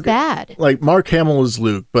bad. Like Mark Hamill is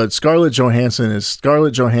Luke, but Scarlett Johansson is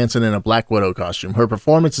Scarlett Johansson in a Black Widow costume. Her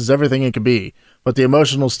performance is everything it can be, but the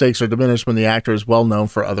emotional stakes are diminished when the actor is well known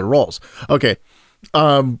for other roles. Okay,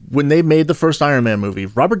 When they made the first Iron Man movie,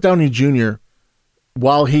 Robert Downey Jr.,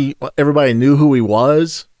 while everybody knew who he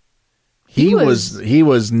was, he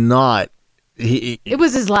was not. It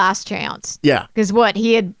was his last chance. Yeah. Because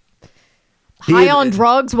he had on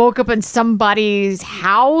drugs, woke up in somebody's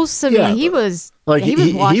house. I mean, he was like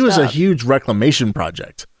he was a huge reclamation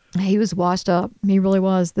project. He was washed up. He really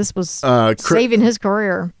was. This was saving his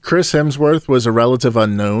career. Chris Hemsworth was a relative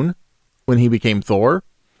unknown when he became Thor.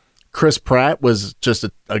 Chris Pratt was just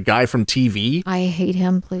a guy from TV. I hate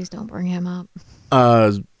him. Please don't bring him up.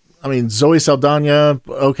 I mean, Zoe Saldana,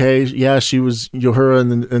 okay, yeah, she was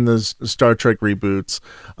Uhura in the Star Trek reboots.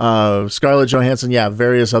 Scarlett Johansson, yeah,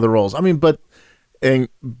 various other roles. I mean, but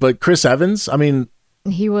Chris Evans, I mean,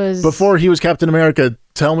 he was before he was Captain America.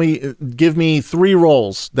 Give me 3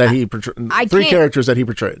 roles that he portrayed. 3 characters that he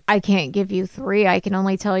portrayed. I can't give you 3. I can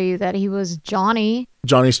only tell you that he was Johnny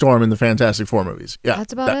Storm in the Fantastic Four movies. Yeah,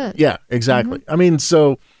 that's about it. Yeah, exactly. Mm-hmm. I mean,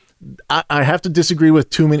 so I have to disagree with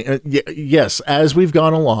too many. Yes, as we've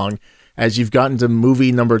gone along, as you've gotten to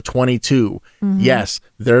movie number 22, yes,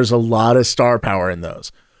 there's a lot of star power in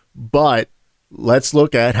those. But let's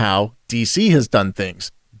look at how DC has done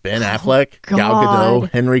things. Ben Affleck, Gal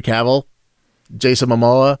Gadot, Henry Cavill, Jason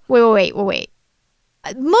Momoa. Wait.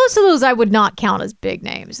 Most of those I would not count as big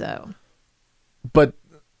names, though. But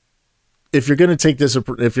if you're going to take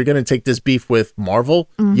this beef with Marvel,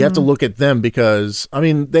 you have to look at them because I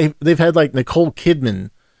mean they've had like Nicole Kidman,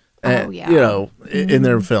 in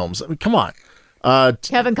their films. I mean, come on,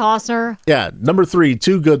 Kevin Costner. Yeah, number 3,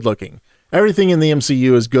 too good looking. Everything in the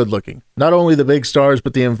MCU is good looking. Not only the big stars,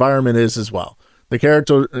 but the environment is as well. The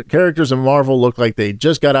characters in Marvel look like they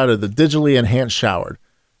just got out of the digitally enhanced shower,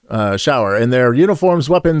 and their uniforms,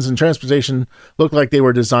 weapons, and transportation look like they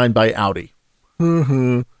were designed by Audi.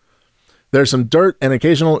 There's some dirt and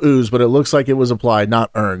occasional ooze, but it looks like it was applied,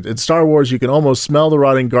 not earned. In Star Wars, you can almost smell the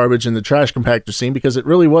rotting garbage in the trash compactor scene because it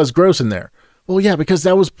really was gross in there. Well, yeah, because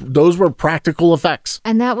those were practical effects.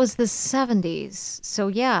 And that was the 70s. So,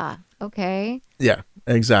 yeah, okay. Yeah,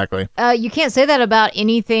 exactly. You can't say that about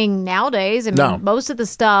anything nowadays. I mean, most of the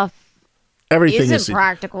stuff isn't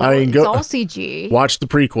practical. I mean, it's all CG. Watch the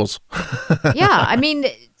prequels. Yeah, I mean,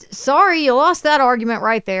 sorry, you lost that argument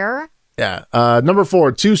right there. Yeah. Number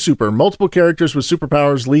 4, too super. Multiple characters with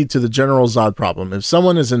superpowers lead to the general Zod problem. If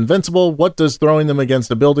someone is invincible, what does throwing them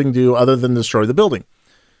against a building do other than destroy the building?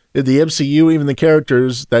 In the MCU, even the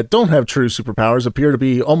characters that don't have true superpowers appear to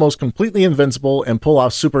be almost completely invincible and pull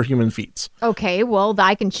off superhuman feats. Okay, well,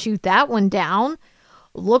 I can shoot that one down.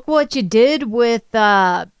 Look what you did with,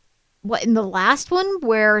 in the last one,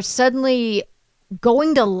 where suddenly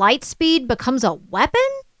going to light speed becomes a weapon?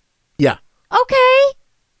 Yeah. Okay.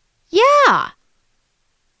 Yeah.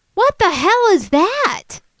 What the hell is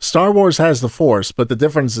that? Star Wars has the Force, but the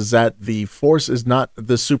difference is that the Force is not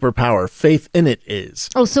the superpower. Faith in it is.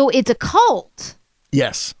 Oh, so it's a cult.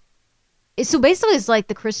 Yes. So basically it's like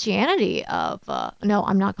the Christianity of... no,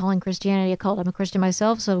 I'm not calling Christianity a cult. I'm a Christian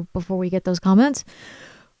myself, so before we get those comments.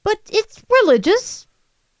 But it's religious.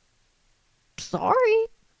 Sorry.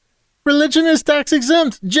 Religion is tax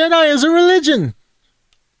exempt. Jedi is a religion.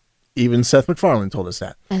 Even Seth MacFarlane told us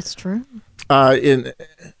that. That's true.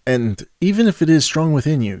 And even if it is strong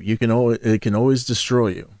within you, it can always destroy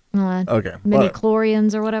you. Okay.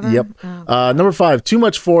 Midi-chlorians or whatever. Yep. Number 5, too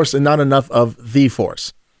much Force and not enough of the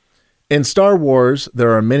Force. In Star Wars,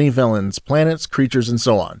 there are many villains, planets, creatures, and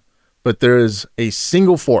so on. But there is a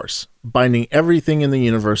single force binding everything in the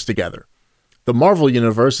universe together. The Marvel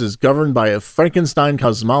Universe is governed by a Frankenstein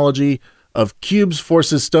cosmology of cubes,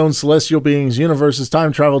 forces, stones, celestial beings, universes,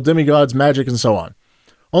 time travel, demigods, magic, and so on.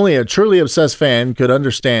 Only a truly obsessed fan could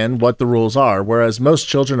understand what the rules are, whereas most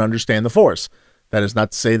children understand the Force. That is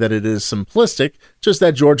not to say that it is simplistic, just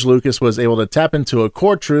that George Lucas was able to tap into a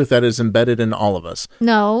core truth that is embedded in all of us.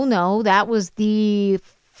 No, that was the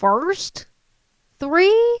first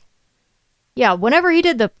 3? Yeah, whenever he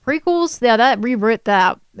did the prequels, yeah, that rewrote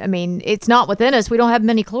that. I mean, it's not within us. We don't have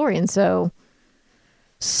midi-chlorians, so...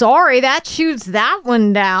 Sorry, that shoots that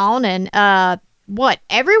one down. And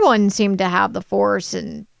everyone seemed to have the Force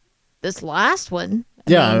in this last one.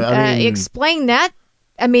 I mean, explain that.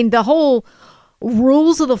 I mean, the whole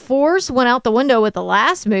rules of the Force went out the window with the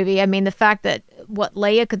last movie. I mean, the fact that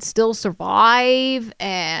Leia could still survive,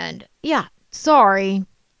 and yeah, sorry,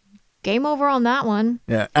 game over on that one.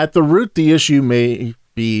 Yeah, at the root, the issue may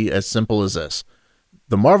be as simple as this.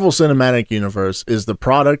 The Marvel Cinematic Universe is the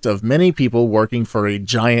product of many people working for a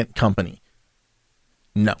giant company.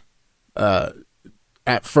 No.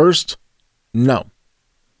 At first, no.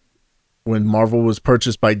 When Marvel was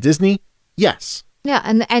purchased by Disney, yes. Yeah,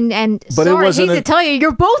 and But it sorry, I hate wasn't to tell you,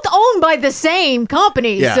 you're both owned by the same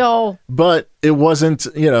company. Yeah. So But it wasn't,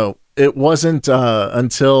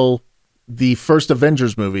 until the first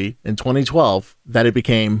Avengers movie in 2012 that it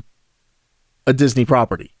became a Disney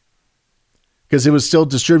property. Because it was still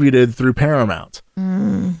distributed through Paramount.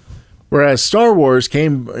 Whereas Star Wars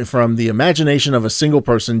came from the imagination of a single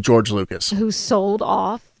person, George Lucas, who sold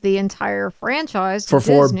off the entire franchise for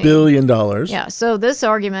to $4 Disney. billion. Yeah, so this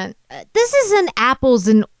argument, this is an apples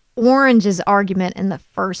and oranges argument in the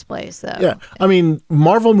first place, though. Yeah, I mean,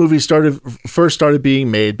 Marvel movies first started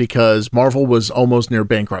being made because Marvel was almost near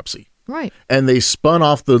bankruptcy, Right. and they spun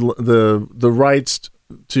off the rights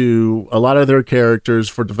to a lot of their characters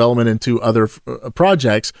for development into other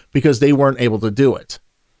projects because they weren't able to do it.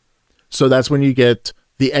 So that's when you get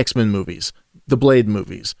the X-Men movies, the Blade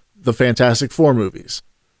movies, the Fantastic Four movies.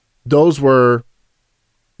 Those were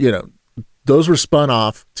spun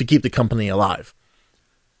off to keep the company alive.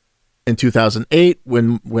 In 2008,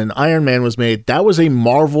 when Iron Man was made, that was a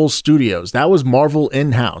Marvel Studios. That was Marvel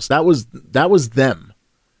in-house. That was them.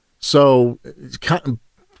 So it's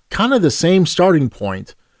kind of the same starting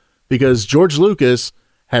point, because George Lucas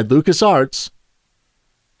had LucasArts,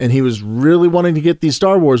 and he was really wanting to get these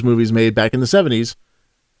Star Wars movies made back in the 70s.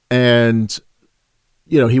 And,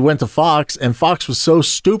 he went to Fox, and Fox was so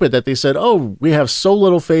stupid that they said, oh, we have so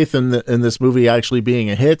little faith in this movie actually being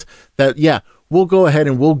a hit that, we'll go ahead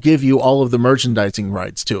and we'll give you all of the merchandising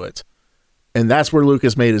rights to it. And that's where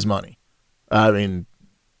Lucas made his money. I mean,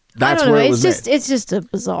 that's where it was made. It's just a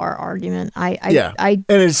bizarre argument. And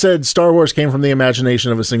it said Star Wars came from the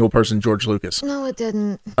imagination of a single person, George Lucas. No, it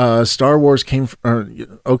didn't. Star Wars came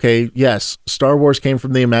Star Wars came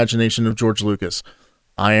from the imagination of George Lucas.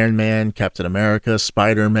 Iron Man, Captain America,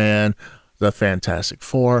 Spider-Man, the Fantastic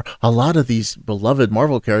Four. A lot of these beloved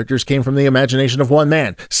Marvel characters came from the imagination of one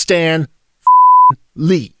man, Stan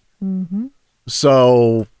Lee. Mm-hmm.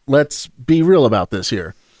 So let's be real about this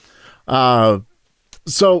here.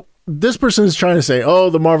 So this person is trying to say, oh,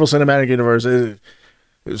 the Marvel Cinematic Universe,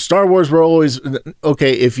 Star Wars were always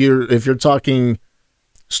okay. If you're talking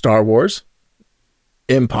Star Wars,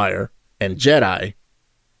 Empire, and Jedi,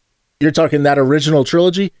 you're talking that original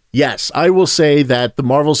trilogy. Yes, I will say that the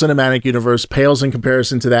Marvel Cinematic Universe pales in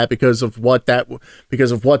comparison to that because of what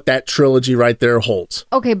that trilogy right there holds.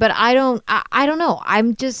 Okay, but I don't know.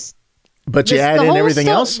 I'm just. But you add in everything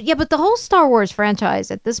else. Yeah, but the whole Star Wars franchise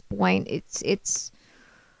at this point, it's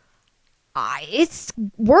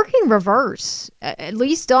working reverse, at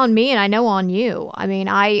least on me, and I know on you. I mean,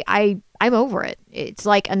 I'm over it. It's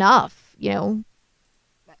like enough,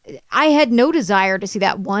 I had no desire to see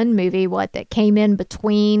that one movie, that came in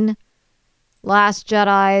between Last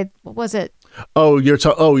Jedi. What was it? Oh, you're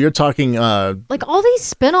talking like all these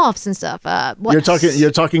spin-offs and stuff.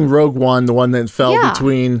 You're talking Rogue One, the one that fell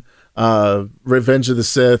between Revenge of the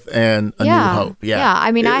Sith and A New Hope. Yeah.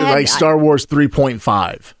 I mean, Star Wars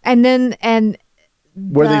 3.5. And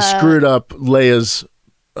where they screwed up Leia's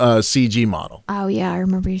CG model. Oh yeah, I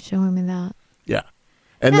remember you showing me that. Yeah.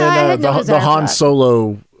 And then the Han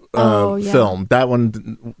Solo film, that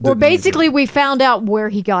one. Well, basically, we found out where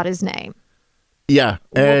he got his name. Yeah,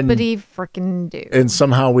 and what did he freaking do? And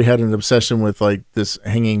somehow we had an obsession with like this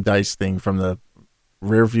hanging dice thing from the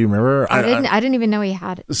rear view mirror. I didn't even know he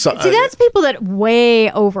had it. So, see, that's people that way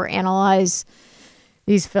overanalyze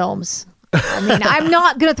these films. I mean, I'm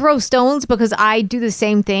not gonna throw stones because I do the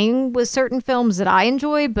same thing with certain films that I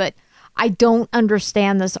enjoy, but I don't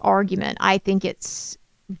understand this argument. I think it's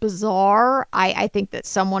bizarre. I think that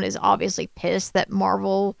someone is obviously pissed that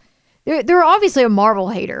Marvel. They're obviously a Marvel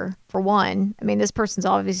hater, for one. I mean, this person's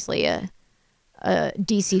obviously a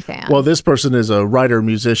DC fan. Well, this person is a writer,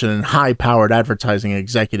 musician, and high-powered advertising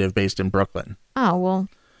executive based in Brooklyn. Oh, well.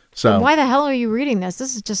 So why the hell are you reading this?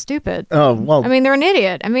 This is just stupid. Oh, well. I mean, they're an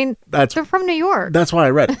idiot. I mean, they're from New York. That's why I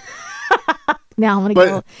read it. Now I'm gonna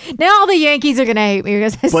go. Now the Yankees are gonna hate me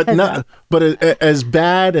because I said that. But as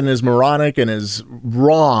bad and as moronic and as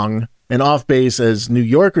wrong and off base as New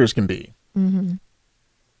Yorkers can be,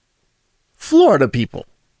 Florida people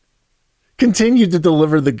continue to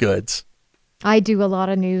deliver the goods. I do a lot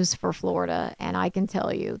of news for Florida, and I can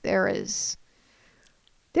tell you there is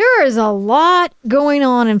a lot going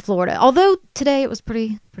on in Florida. Although today it was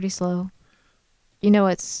pretty slow.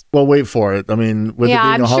 It's... Well, wait for it. I mean, with it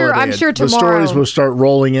being a holiday, I'm sure tomorrow... The stories will start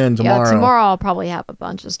rolling in tomorrow. Yeah, tomorrow I'll probably have a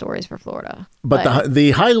bunch of stories for Florida. But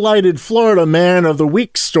the highlighted Florida Man of the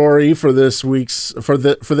Week story for this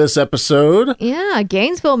episode... Yeah,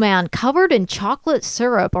 Gainesville man covered in chocolate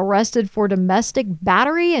syrup arrested for domestic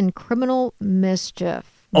battery and criminal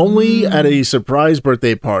mischief. Only at a surprise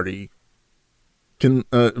birthday party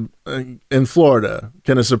in Florida,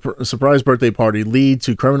 can a surprise birthday party lead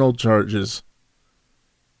to criminal charges?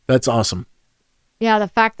 That's awesome. Yeah, the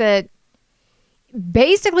fact that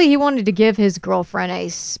basically he wanted to give his girlfriend a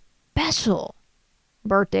special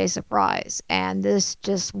birthday surprise, and this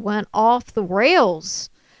just went off the rails.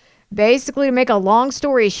 Basically, to make a long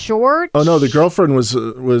story short... Oh, no, the girlfriend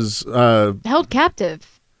was held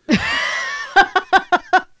captive.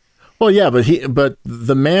 Well, yeah, but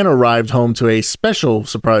the man arrived home to a special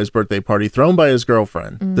surprise birthday party thrown by his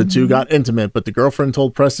girlfriend. Mm-hmm. The two got intimate, but the girlfriend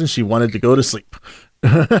told Preston she wanted to go to sleep.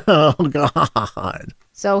 Oh, God.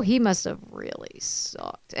 So he must have really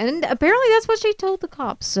sucked. And apparently that's what she told the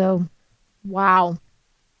cops. So, wow.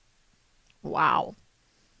 Wow.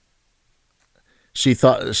 She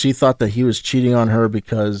thought that he was cheating on her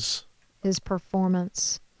because... his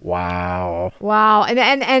performance. Wow. Wow.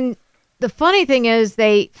 And the funny thing is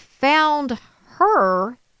they found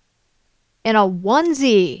her in a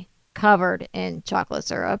onesie covered in chocolate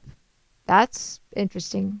syrup. That's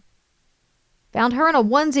interesting. Found her in a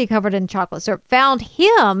onesie covered in chocolate syrup. Found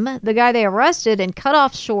him, the guy they arrested, in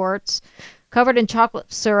cut-off shorts covered in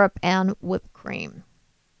chocolate syrup and whipped cream.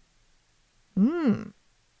 Then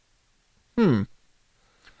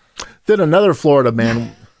another Florida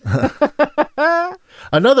man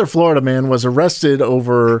was arrested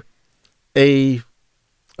over he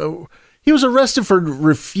was arrested for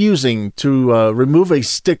refusing to remove a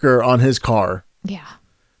sticker on his car. Yeah.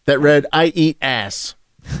 That read, "I eat ass."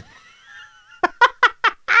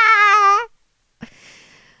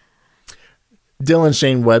 Dylan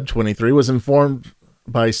Shane Webb, 23, was informed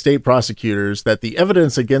by state prosecutors that the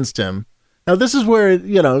evidence against him... Now, this is where,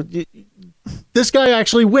 this guy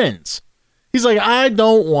actually wins. He's like, I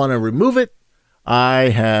don't want to remove it. I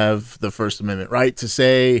have the First Amendment right to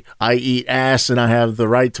say I eat ass, and I have the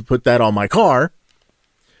right to put that on my car.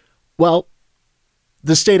 Well,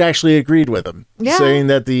 the state actually agreed with him, saying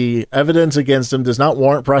that the evidence against him does not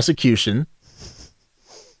warrant prosecution,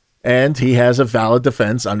 and he has a valid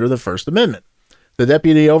defense under the First Amendment. The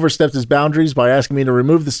deputy overstepped his boundaries by asking me to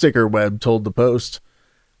remove the sticker, Webb told the Post.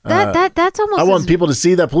 That's almost... I want people to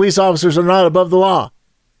see that police officers are not above the law.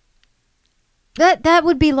 That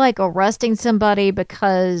would be like arresting somebody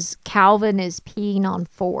because Calvin is peeing on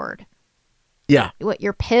Ford. Yeah. What,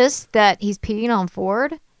 you're pissed that he's peeing on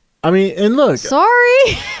Ford? I mean, and look...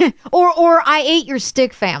 Sorry? or I ate your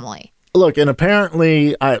stick family. Look, and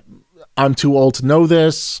apparently I'm too old to know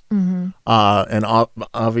this. Mm-hmm. And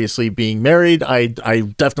obviously being married, I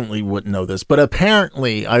definitely wouldn't know this. But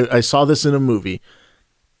apparently, I saw this in a movie.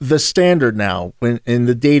 The standard now in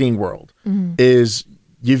the dating world is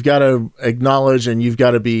you've got to acknowledge and you've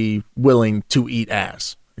got to be willing to eat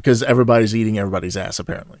ass because everybody's eating everybody's ass,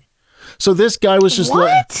 apparently. So this guy was just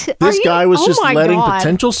letting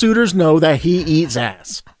potential suitors know that he eats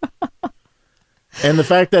ass. And the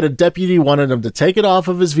fact that a deputy wanted him to take it off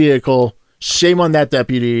of his vehicle, shame on that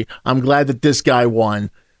deputy. I'm glad that this guy won.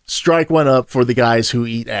 Strike one up for the guys who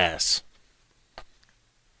eat ass.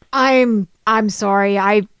 I'm sorry.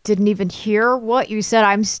 I didn't even hear what you said.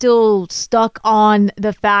 I'm still stuck on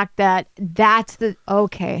the fact that that's the...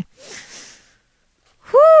 Okay.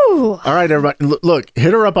 Whew. All right, everybody. Look,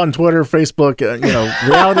 hit her up on Twitter, Facebook,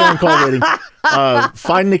 Reality on Call Waiting.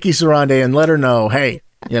 Find Nikki Sarande and let her know, hey,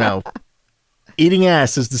 eating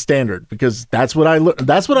ass is the standard because that's what I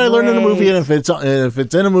learned in a movie. And if it's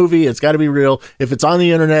in a movie, it's got to be real. If it's on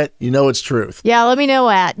the internet, it's truth. Yeah, let me know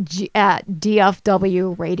at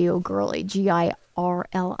DFW Radio Girlie, GIRLIE.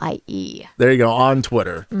 There you go, on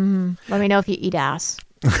Twitter. Mm-hmm. Let me know if you eat ass.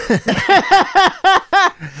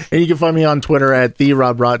 And you can find me on Twitter at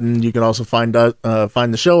TheRobRotten. You can also find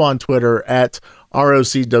the show on Twitter at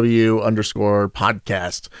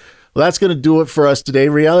ROCW_podcast. Well, that's going to do it for us today.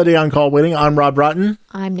 Reality on Call Waiting. I'm Rob Rotten.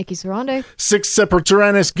 I'm Nikki Sarande. Six Semper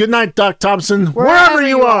Tyrannis. Good night, Doc Thompson. Wherever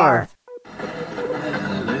you are.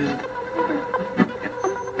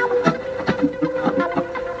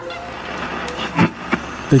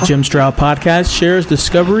 The Jim Stroud Podcast shares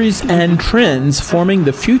discoveries and trends forming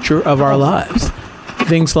the future of our lives.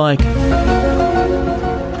 Things like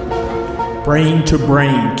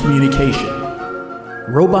brain-to-brain communication,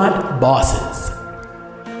 robot bosses,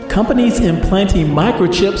 companies implanting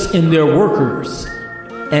microchips in their workers,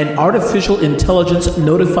 and artificial intelligence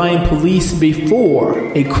notifying police before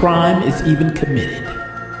a crime is even committed.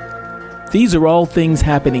 These are all things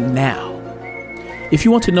happening now. If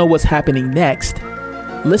you want to know what's happening next,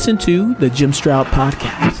 listen to the Jim Stroud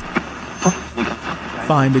Podcast.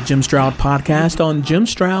 Find the Jim Stroud Podcast on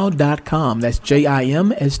jimstroud.com. That's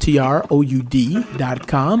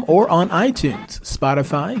JIMSTROUD.com, or on iTunes,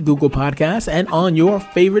 Spotify, Google Podcasts, and on your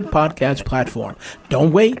favorite podcast platform.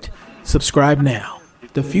 Don't wait. Subscribe now.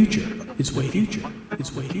 The future is way future.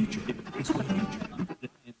 It's way future. It's way future.